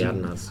probably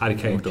hadn't. Harry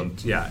Kane done,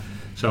 yeah.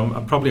 So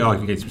I'm probably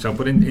arguing against himself.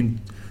 But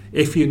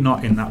if you're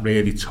not in that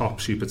really top,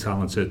 super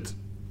talented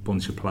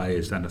bunch of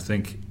players, then I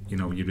think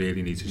you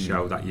really need to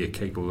show that you're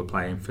capable of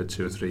playing for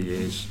 2 or 3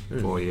 years,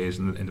 4 years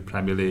in the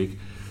Premier League.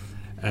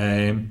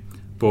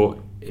 But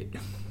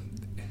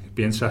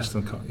be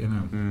interesting,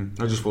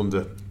 I just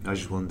wonder.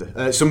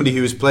 Somebody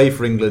who has played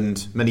for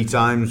England many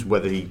times,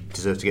 whether he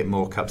deserved to get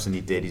more caps than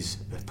he did, is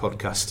a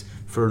podcast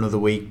for another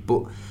week.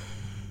 But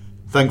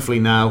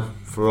thankfully now,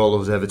 for all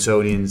those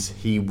Evertonians,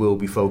 he will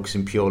be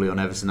focusing purely on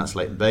Everton. That's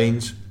Leighton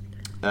Baines.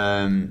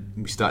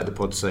 We started the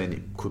pod saying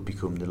it could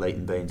become the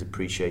Leighton Baines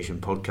Appreciation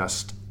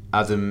Podcast.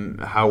 Adam,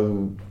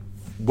 how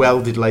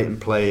well did Leighton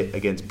play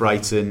against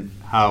Brighton?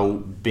 How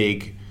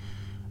big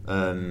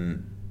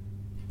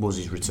was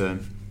his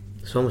return?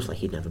 It's almost like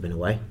he'd never been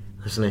away,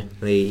 hasn't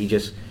he? He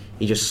just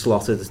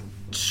slotted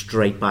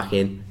straight back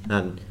in,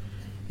 and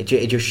it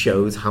just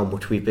shows how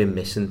much we've been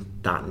missing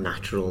that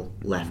natural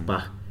left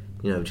back.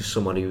 Just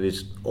somebody who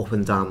is up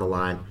and down the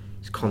line.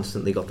 He's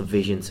constantly got the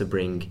vision to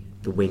bring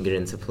the winger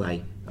into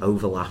play,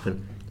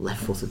 overlapping,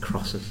 left-footed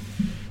crosses.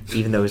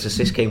 Even though his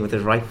assist came with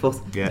his right foot.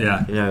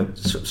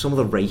 Some of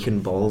the raking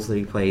balls that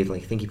he played, I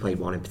think he played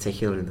one in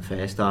particular in the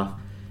first half,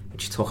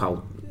 which took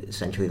out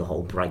essentially the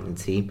whole Brighton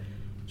team.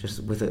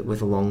 Just with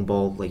a long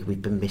ball,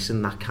 we've been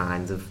missing that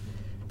kind of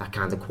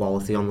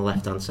quality on the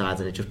left hand side,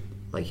 and it just,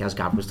 as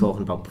Gab was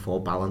talking about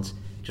before, balance.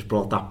 Just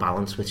brought that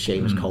balance with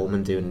Seamus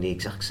Coleman doing the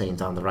exact same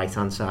down the right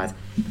hand side.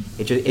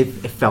 It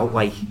felt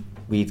like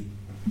we'd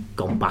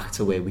gone back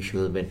to where we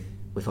should have been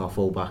with our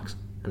full-backs,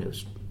 and it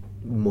was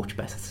much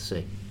better to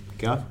see.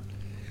 Gav?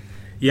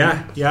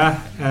 Yeah.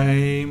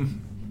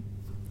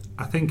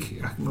 I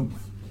think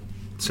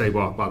say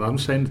what I'm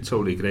saying,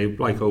 totally agree,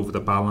 like over the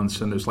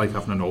balance, and it was like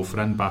having an old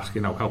friend back,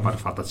 you know, how bad the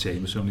fact that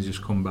Seamus only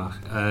just come back.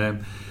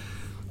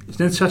 It's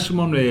an interesting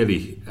one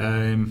really,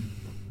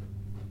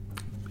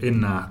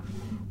 in that,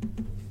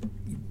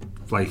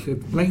 like,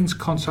 Lane's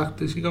contract,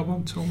 does he go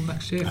on till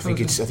next year? I think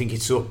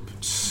it's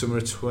up summer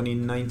of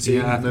 2019.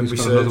 Yeah, he's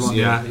got another one.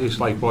 Yeah, it's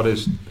like what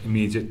his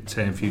immediate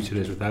term future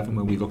is with Everton.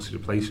 Will we look to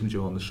replace him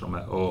during the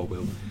summer, or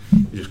will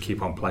we just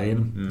keep on playing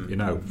him? You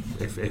know,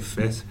 if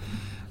fit.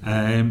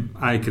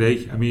 I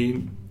agree. I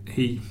mean,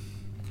 it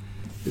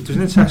was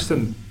an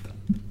interesting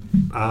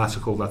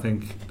article. I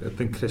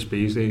think Chris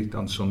Beasley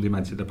on Sunday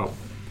mentioned about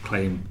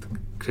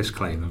Chris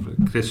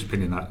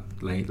opinion that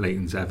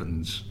Leighton's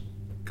Everton's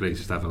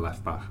greatest ever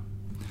left back,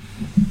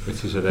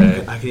 which is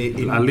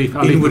I'll leave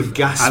for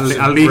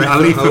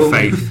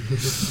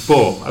faith.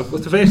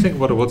 But the first thing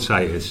what I would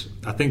say is,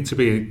 I think to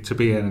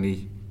be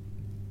in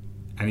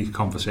any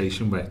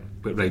conversation with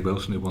Ray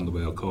Wilson, who won the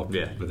World Cup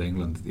with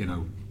England, you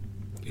know,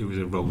 he was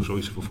a Rolls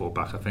Royce for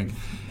fullback. I think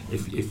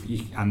if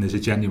you, and there's a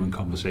genuine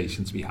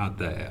conversation to be had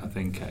there. I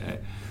think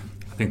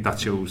that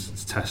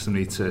shows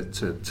testimony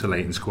to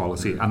Leighton's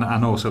quality,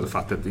 and also the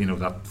fact that, you know,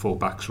 that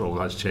fullback's role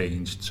has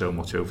changed so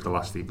much over the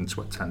last even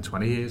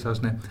 10-20 years,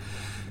 hasn't it?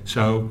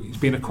 So he's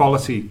been a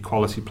quality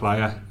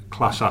player,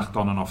 class act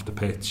on and off the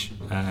pitch.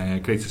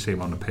 Great to see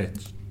him on the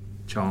pitch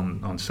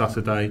on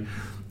Saturday,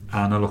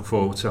 and I look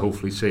forward to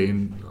hopefully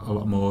seeing a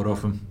lot more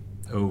of him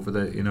over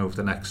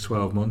the next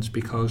 12 months,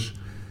 because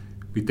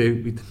we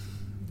do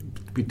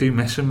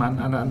miss him,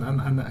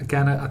 and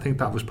again, I think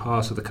that was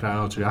part of the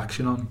crowd's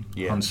reaction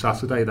on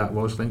Saturday. That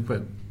was linked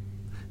with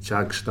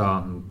Jag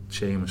starting,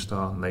 Seamus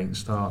starting, Leighton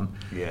starting,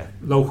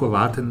 local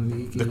lad,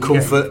 and the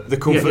comfort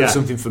of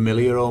something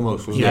familiar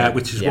almost, wasn't it?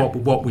 Which is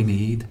what we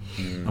need,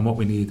 and what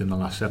we need in the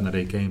last 7 or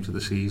 8 games of the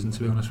season,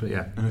 to be honest with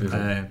you.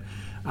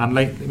 And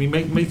like, I mean,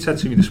 mate said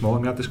to me this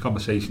morning, we had this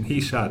conversation.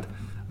 He said,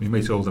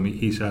 mate told him,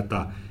 he said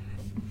that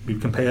we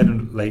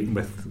compared Leighton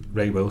with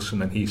Ray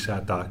Wilson, and he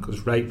said that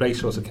because Ray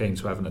sort of came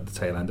to Everton at the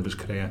tail end of his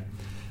career,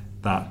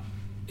 that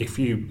if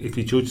you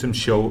judge him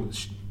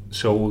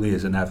solely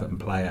as an Everton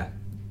player,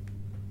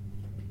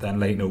 then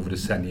Leighton over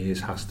his 10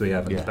 years has to be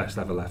Everton's best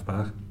ever left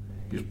back.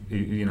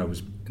 You know,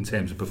 in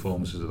terms of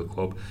performances of the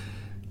club,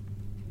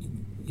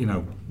 you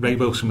know, Ray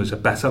Wilson was a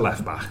better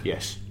left back.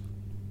 Yes.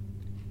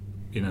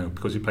 You know,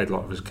 because he played a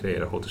lot of his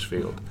career at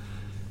Huddersfield.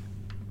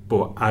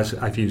 But as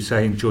you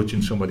say,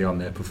 judging somebody on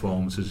their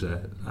performance as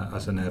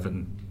an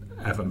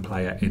Everton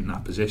player in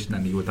that position,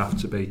 then he would have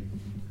to be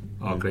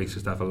our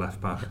greatest ever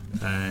left back.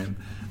 And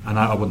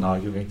I wouldn't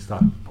argue against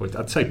that point.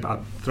 I'd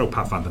throw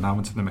Pat van der Nouwen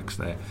into the mix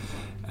there.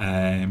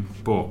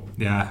 But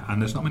yeah,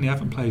 and there's not many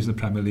Everton players in the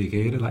Premier League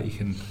era that you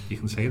can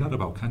say that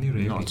about, can you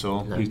really? Not at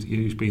all.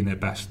 Who's been their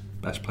best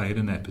player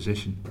in their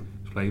position,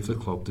 who's played for the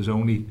club. There's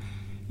only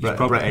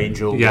Brett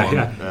Angel.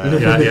 Yeah.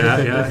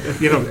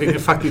 You know, in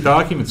fact, the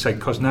argument say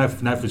because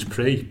Nev was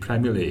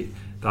pre-Premier League,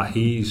 that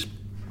he's,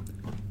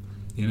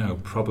 you know,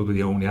 probably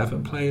the only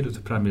Everton player of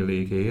the Premier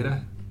League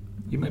era.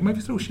 You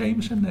maybe throw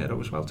Seamus in there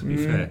as well, to be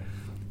fair,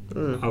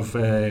 of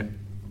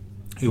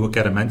who will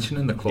get a mention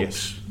in the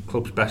club's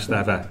best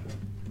ever,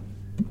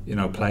 you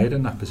know, player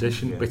in that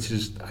position, which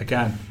is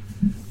again,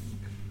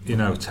 you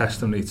know,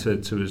 testimony to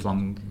his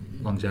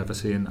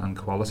longevity and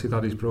quality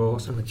that he's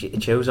brought.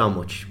 It shows how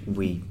much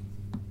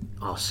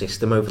our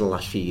system over the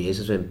last few years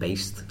has been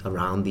based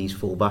around these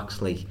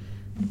fullbacks. Like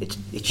it's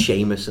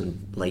Seamus and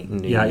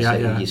Leighton,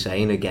 you're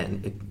saying,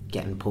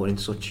 getting put in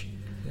such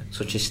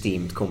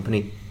esteemed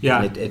company.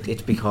 And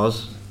it's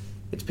because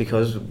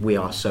we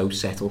are so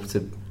set up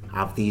to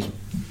have these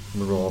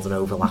marauding,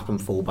 overlapping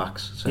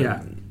fullbacks.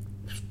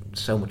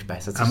 So much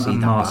better to see that.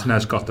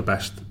 Martinez got the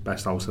best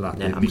out of that.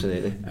 Yeah,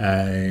 absolutely.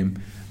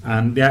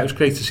 And it was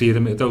great to see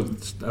them. Aging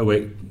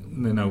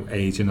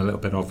a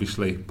little bit,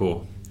 obviously,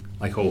 but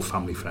like old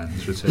family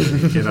friends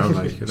returning.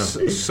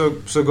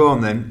 So go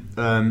on then.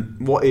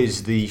 What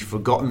is the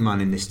forgotten man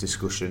in this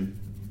discussion?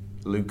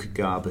 Luke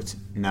Garbutt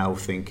now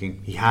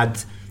thinking he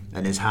had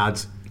and has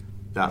had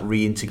that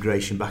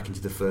reintegration back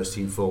into the first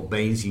team for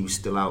Baines. He was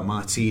still out.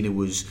 Martina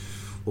was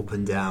up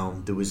and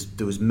down. There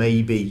was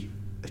maybe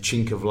a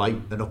chink of light,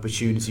 an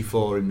opportunity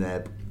for him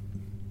there.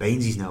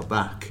 Bainesy's now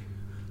back.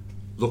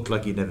 Looked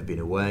like he'd never been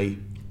away.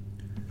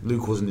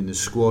 Luke wasn't in the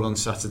squad on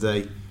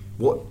Saturday.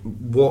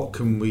 What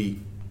can we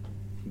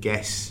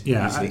guess?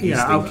 He's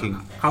thinking?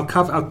 I'll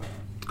a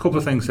couple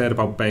of things there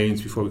about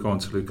Baines before we go on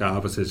to Luke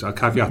Garbutt. I'll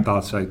caveat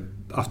that, say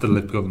after the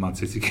Liverpool and Man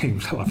City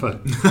games, I'll have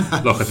a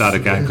look at that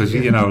again, because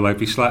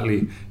be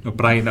slightly,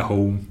 Brighton at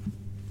home,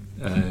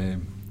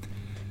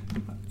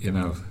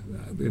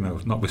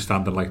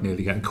 notwithstanding like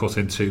nearly getting cut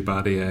into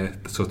by the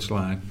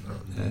touchline.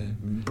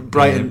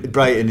 Brighton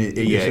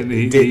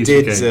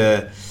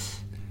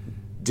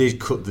did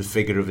cut the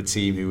figure of a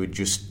team who would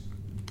just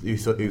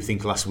who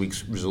think last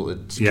week's result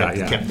had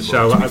kept the ball.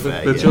 So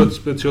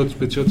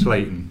we'll judge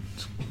Leighton,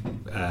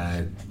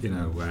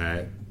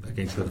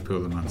 against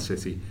Liverpool and Man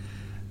City.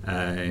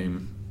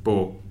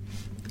 But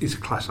he's a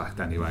class act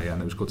anyway,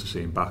 and it was good to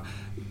see him back.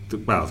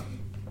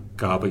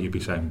 Garber, you'd be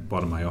saying,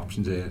 what are my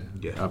options here?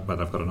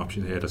 Whether I've got an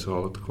option here at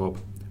all at the club.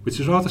 Which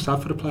is rather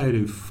sad for a player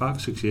who 5 or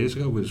 6 years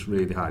ago was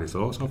really highly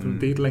thought of.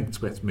 Indeed,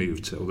 linked with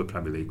moved to other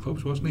Premier League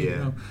clubs, wasn't he?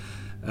 Yeah.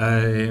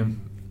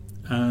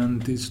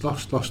 And he's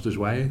lost his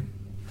way.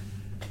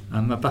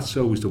 And that's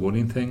always the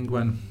worrying thing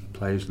when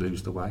players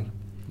lose the way.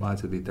 Why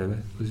did he do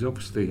it? Because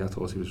obviously I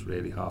thought he was a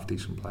really half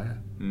decent player.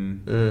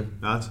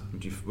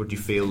 What do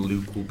you feel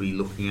Luke will be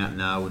looking at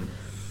now? And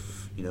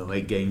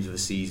 8 games of a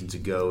season to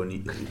go,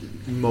 and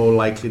more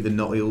likely than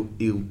not,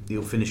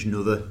 he'll finish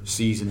another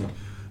season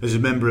as a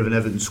member of an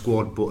Everton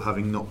squad, but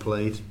having not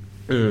played.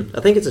 I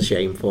think it's a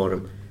shame for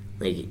him.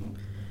 Like,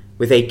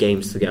 with 8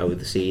 games to go with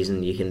the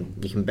season, you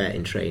can bet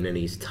in training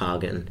he's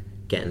targeting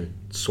getting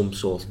some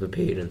sort of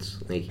appearance.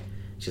 Like,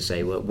 just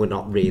say, well, we're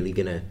not really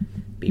gonna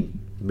be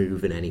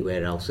moving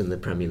anywhere else in the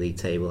Premier League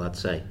table. I'd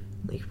say,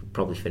 like,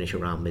 probably finish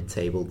around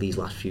mid-table. These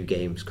last few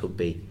games could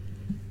be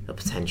a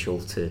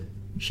potential to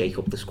shake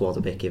up the squad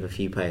a bit, give a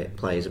few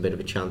players a bit of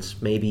a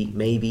chance. Maybe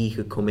he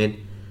could come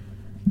in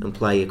and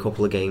play a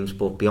couple of games,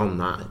 but beyond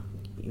that,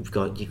 you've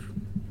got to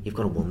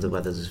wonder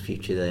whether there's a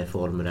future there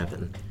for him at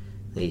Everton.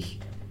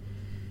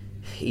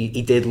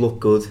 He did look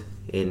good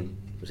in,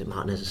 was it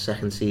Martinez's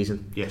second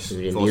season? Yes,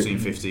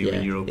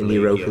 14-15 in the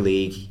Europa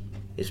League,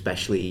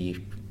 especially.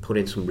 He put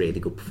in some really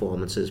good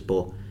performances,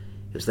 but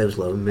it was those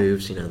loan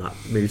moves, that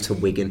move to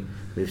Wigan,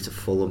 move to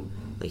Fulham,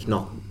 like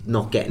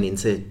not getting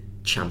into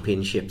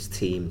Championships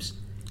teams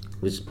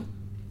was.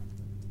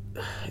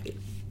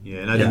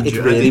 Yeah, and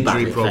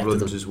injury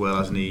problems as well,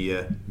 hasn't he?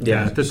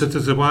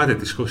 There's a wider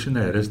discussion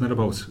there, isn't there,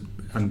 about,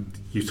 and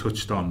you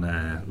touched on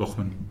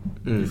Lookman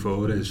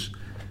before, is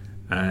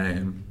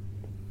loan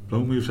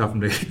moves haven't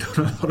really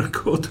done a lot of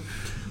good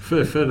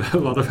for a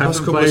lot of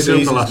Everton players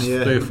over the last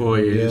 3 or 4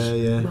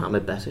 years.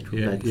 Mohamed Besic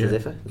would to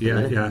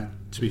differ.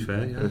 To be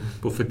fair,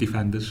 but for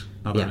defenders,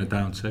 not only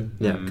down to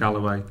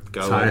Galloway,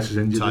 Tyus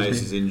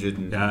is injured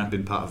and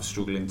been part of a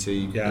struggling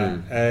team.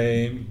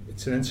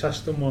 It's an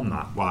interesting one,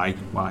 that why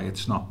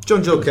it's not.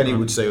 John Joe Kenny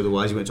would say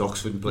otherwise. He went to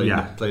Oxford and played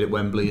at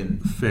Wembley,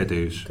 and fair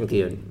dues.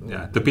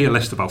 There'd be a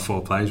list about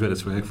 4 players where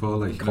it's worked for,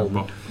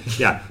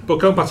 but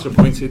going back to the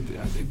point,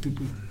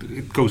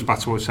 it goes back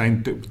to what I was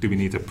saying. Do we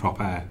need a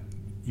proper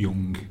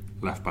young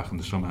left back in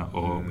the summer,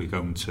 or are we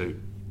going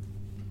to?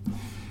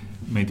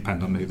 May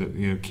depend on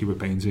Kiwa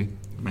Bainsy.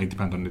 May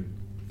depend on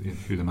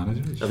who the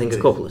manager is. I think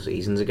a couple of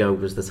seasons ago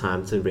was the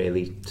time to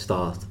really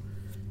start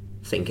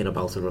thinking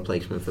about a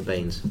replacement for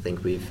Baines. I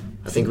think we've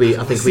put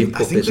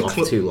this off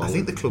too long. I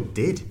think the club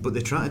did, but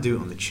they're trying to do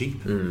it on the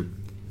cheap.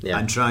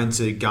 And trying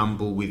to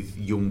gamble with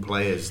young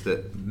players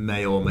that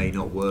may or may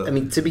not work. I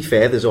mean, to be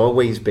fair, there's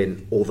always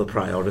been other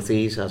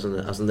priorities,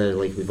 hasn't there?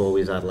 Like, we've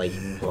always had, like,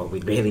 well,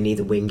 we really need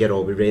a winger,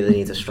 or we really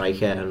need a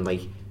striker, and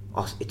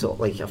it's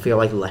like, I feel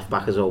like left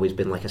back has always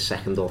been like a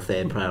second or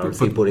third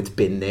priority, but it's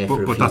been there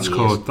for a few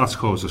years. That's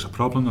caused us a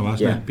problem, though,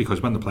 hasn't it?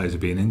 Because when the players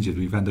have been injured,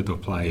 we've ended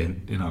up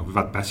playing. We've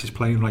had Bessi's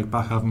playing right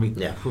back, haven't we?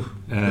 Yeah.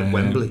 At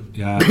Wembley.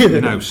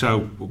 Yeah. So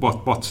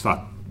what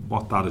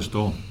that has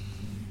done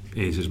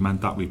is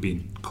meant that we've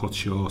been cut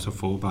short of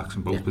full-backs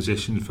in both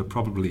positions for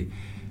probably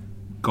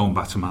going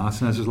back to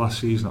Martinez's last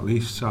season at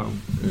least. So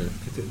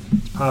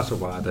it's part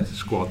of why the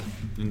squad.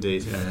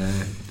 Indeed.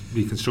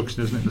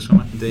 Reconstruction, isn't it, this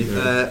summer? Indeed.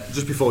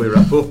 Just before we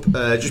wrap up,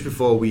 just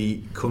before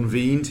we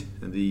convened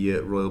the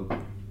Royal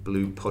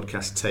Blue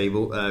podcast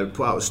table,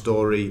 put out a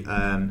story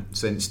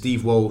saying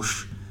Steve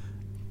Walsh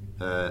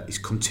is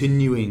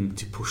continuing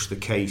to push the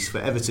case for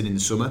Everton in the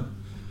summer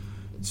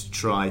to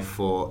try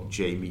for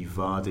Jamie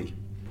Vardy.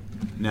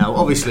 Now,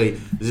 obviously,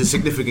 there's a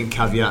significant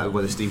caveat of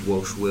whether Steve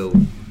Walsh will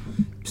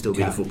still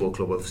be the football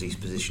club. Obviously, his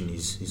position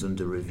is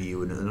under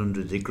review and under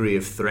a degree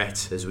of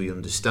threat, as we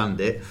understand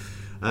it.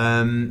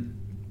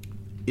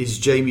 Is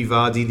Jamie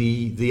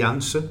Vardy the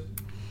answer?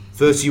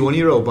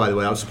 31-year-old, by the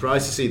way. I was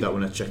surprised to see that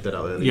when I checked that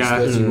out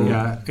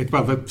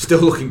earlier. Still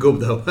looking good,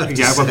 though.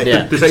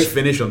 Great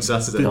finish on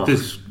Saturday.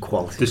 There's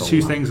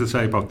 2 things to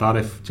say about that.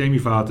 If Jamie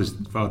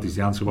Vardy's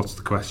the answer, what's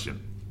the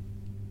question?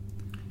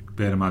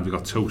 Bear in mind, we've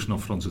got Tosin up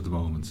front at the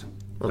moment.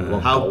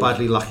 How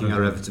badly lacking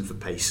are Everton for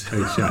pace?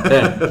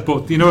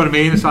 But you know what I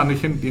mean? It's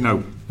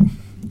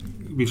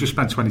we've just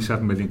spent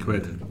 27 million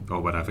quid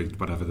or whatever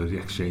the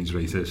exchange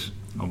rate is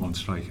on one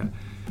striker.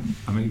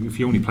 I mean, if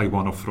you only play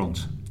one up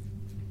front,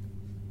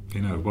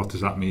 what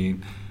does that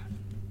mean?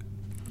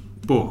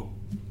 But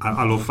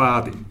I love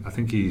Vardy. I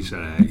think he's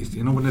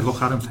when they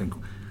look at him, think,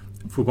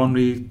 for one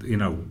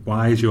reason,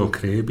 why is your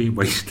career being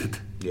wasted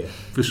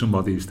for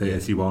somebody who's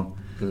 31?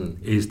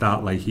 Is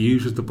that, like, he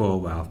uses the ball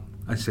well?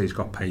 I'd say he's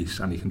got pace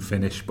and he can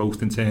finish,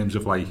 both in terms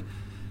of, like,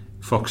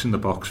 fox in the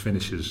box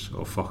finishes,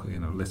 or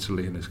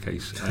literally in this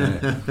case,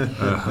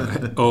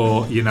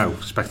 or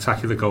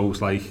spectacular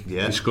goals like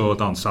he scored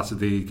on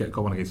Saturday,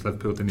 going against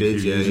Liverpool in the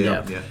few years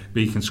ago.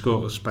 But he can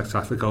score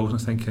spectacular goals,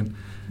 and thinking,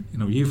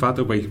 you've had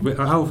a way.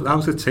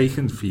 How's it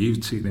taken for you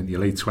to, in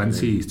your late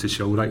 20s, to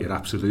show that you're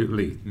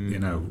absolutely,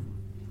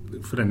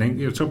 for the name,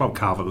 talk about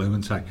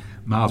Calvert-Lewin, say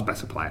Miles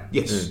better player.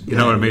 Yes, you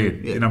know what I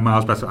mean.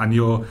 Miles better, and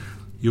you're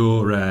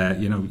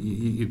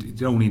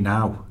only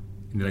now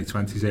in the late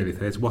 20s, early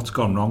 30s. What's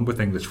gone wrong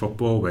with English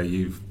football where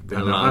you've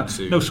been allowed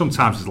to? No,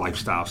 sometimes there's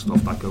lifestyle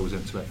stuff that goes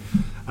into it,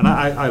 and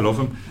I love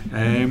him.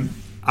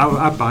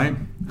 I'd buy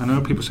him. I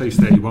know people say he's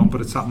 31, but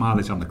it's that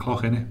mileage on the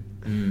clock, isn't it?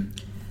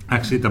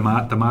 Actually, the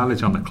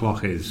mileage on the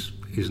clock is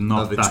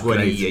not that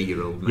great.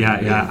 28-year-old.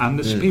 Yeah, and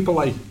there's people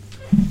like,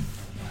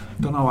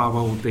 I don't know how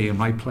old Ian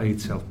Wright played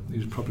till. He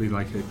was probably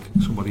like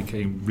somebody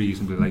came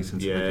reasonably late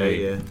into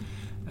the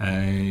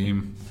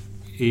game.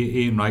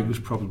 Ian Wright was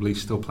probably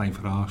still playing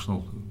for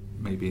Arsenal,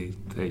 maybe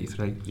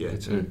 33.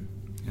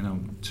 You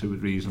know, to a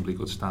reasonably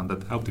good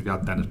standard. Helped if you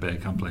had Dennis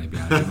Bergkamp playing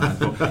behind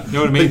him. But, you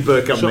know what I mean? Big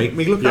Bergkamp make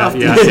me look after.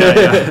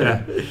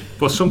 Yeah.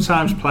 But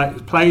sometimes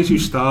players who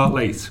start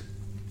late,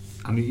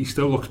 and he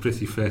still looks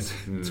pretty fit.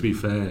 To be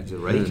fair, he's a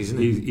rake, isn't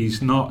he?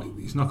 He's not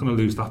going to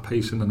lose that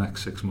pace in the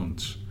next 6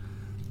 months.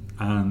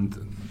 And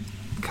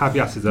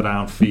caveated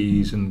around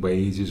fees and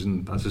wages,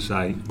 and as I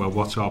say, well,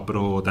 what's our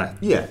broader,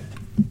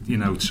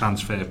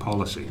 transfer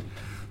policy?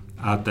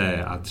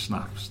 I'd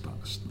snap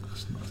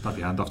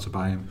your hand off to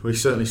buy him. Well,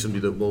 he's certainly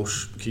somebody that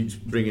Walsh keeps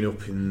bringing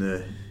up in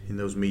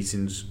those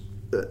meetings.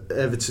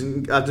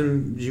 Everton,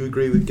 Adam, do you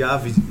agree with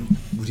Gav?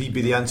 Would he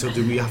be the answer?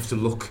 Do we have to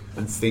look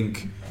and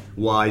think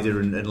wider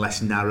and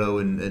less narrow?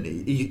 And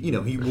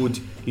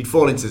he'd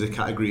fall into the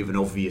category of an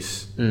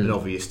obvious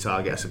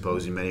target, I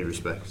suppose, in many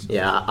respects.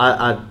 Yeah,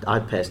 I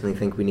personally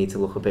think we need to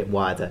look a bit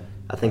wider.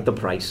 I think the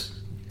price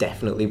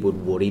definitely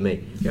would worry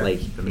me. Yeah. Like,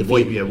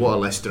 what are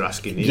Leicester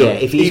asking?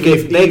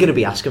 If they're going to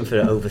be asking for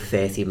over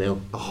 30 mil.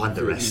 Oh, and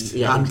the rest.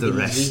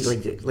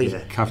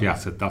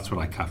 Caveated. That's what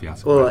I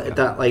caveated. Well,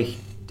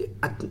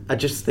 I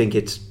just think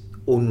it's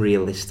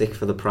unrealistic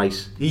for the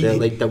price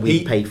that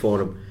we pay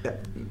for him.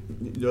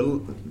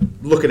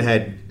 Looking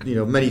ahead,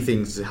 many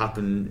things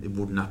happen. It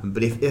wouldn't happen,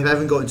 but if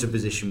Everton got into a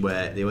position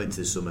where they went into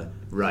the summer,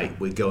 right,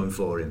 we're going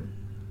for him.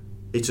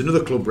 It's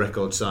another club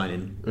record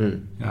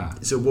signing. Yeah.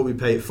 So what we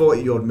pay,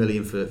 40-odd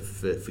million for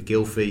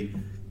Gylfi,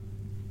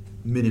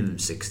 minimum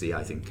 60,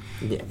 I think.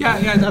 Yeah.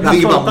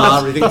 Think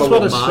about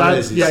what Mara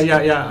is.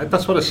 Yeah.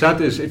 That's what I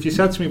said. Is if you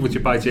said to me, would you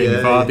buy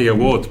Jamie Vardy? I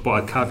would, but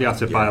I'd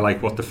caveat it by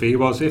what the fee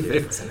was. If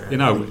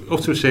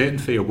up to a certain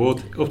fee, I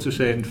would. Up to a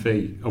certain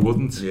fee, I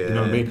wouldn't. Yeah. You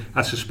know what I mean?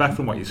 I suspect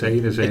from what you're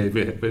saying is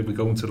we're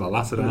going to the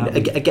latter.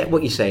 I get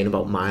what you're saying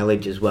about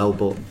mileage as well,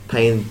 but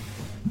paying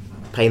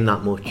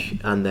that much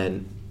and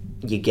then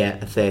you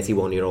get a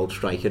 31-year-old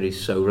striker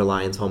who's so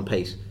reliant on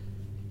pace.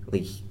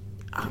 Like,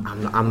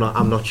 I'm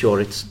not sure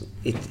it's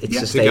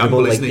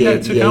sustainable.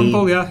 It's a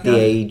gamble, the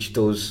age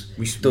does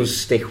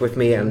stick with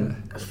me, and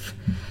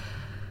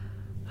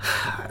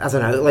I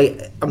don't know.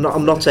 Like,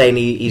 I'm not saying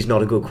he's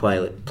not a good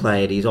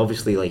player. He's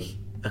obviously like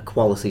a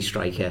quality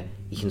striker.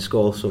 He can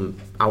score some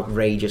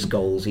outrageous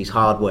goals. He's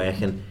hard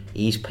working.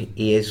 He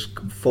is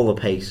full of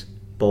pace,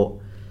 but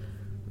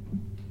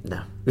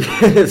no.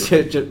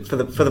 for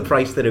the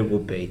price that it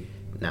would be,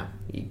 no,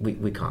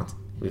 we can't.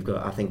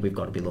 I think we've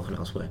got to be looking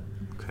elsewhere.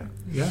 Okay.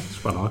 Yeah,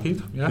 it's well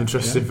argued. Yeah,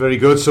 interesting, very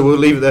good. So we'll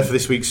leave it there for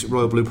this week's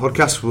Royal Blue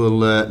podcast.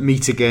 We'll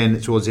meet again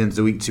towards the end of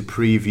the week to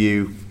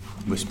preview,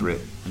 whisper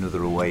it,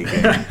 another away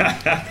game.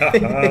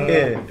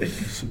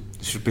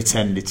 Should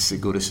pretend it's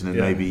Goodison and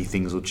maybe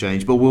things will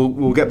change. But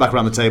we'll get back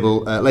around the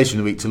table later in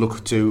the week to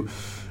look to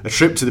a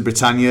trip to the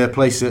Britannia, a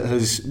place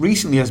that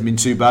recently hasn't been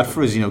too bad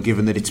for us,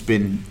 given that it's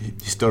been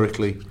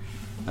historically.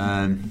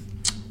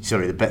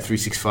 Sorry, the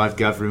Bet365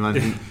 Gav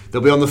reminded me.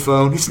 They'll be on the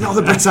phone. It's not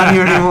the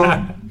Britannia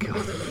anymore.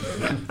 God.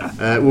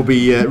 We'll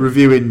be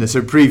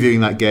previewing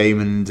that game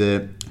and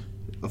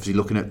obviously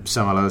looking at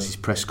Sam Allardyce's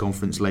press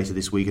conference later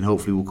this week, and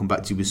hopefully we'll come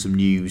back to you with some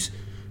news,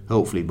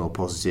 hopefully more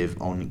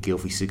positive, on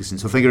Gylfi Sigurdsson.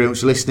 So thank you very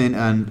much for listening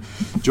and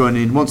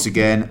joining in once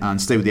again,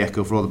 and stay with the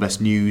Echo for all the best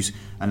news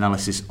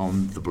analysis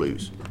on the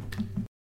Blues.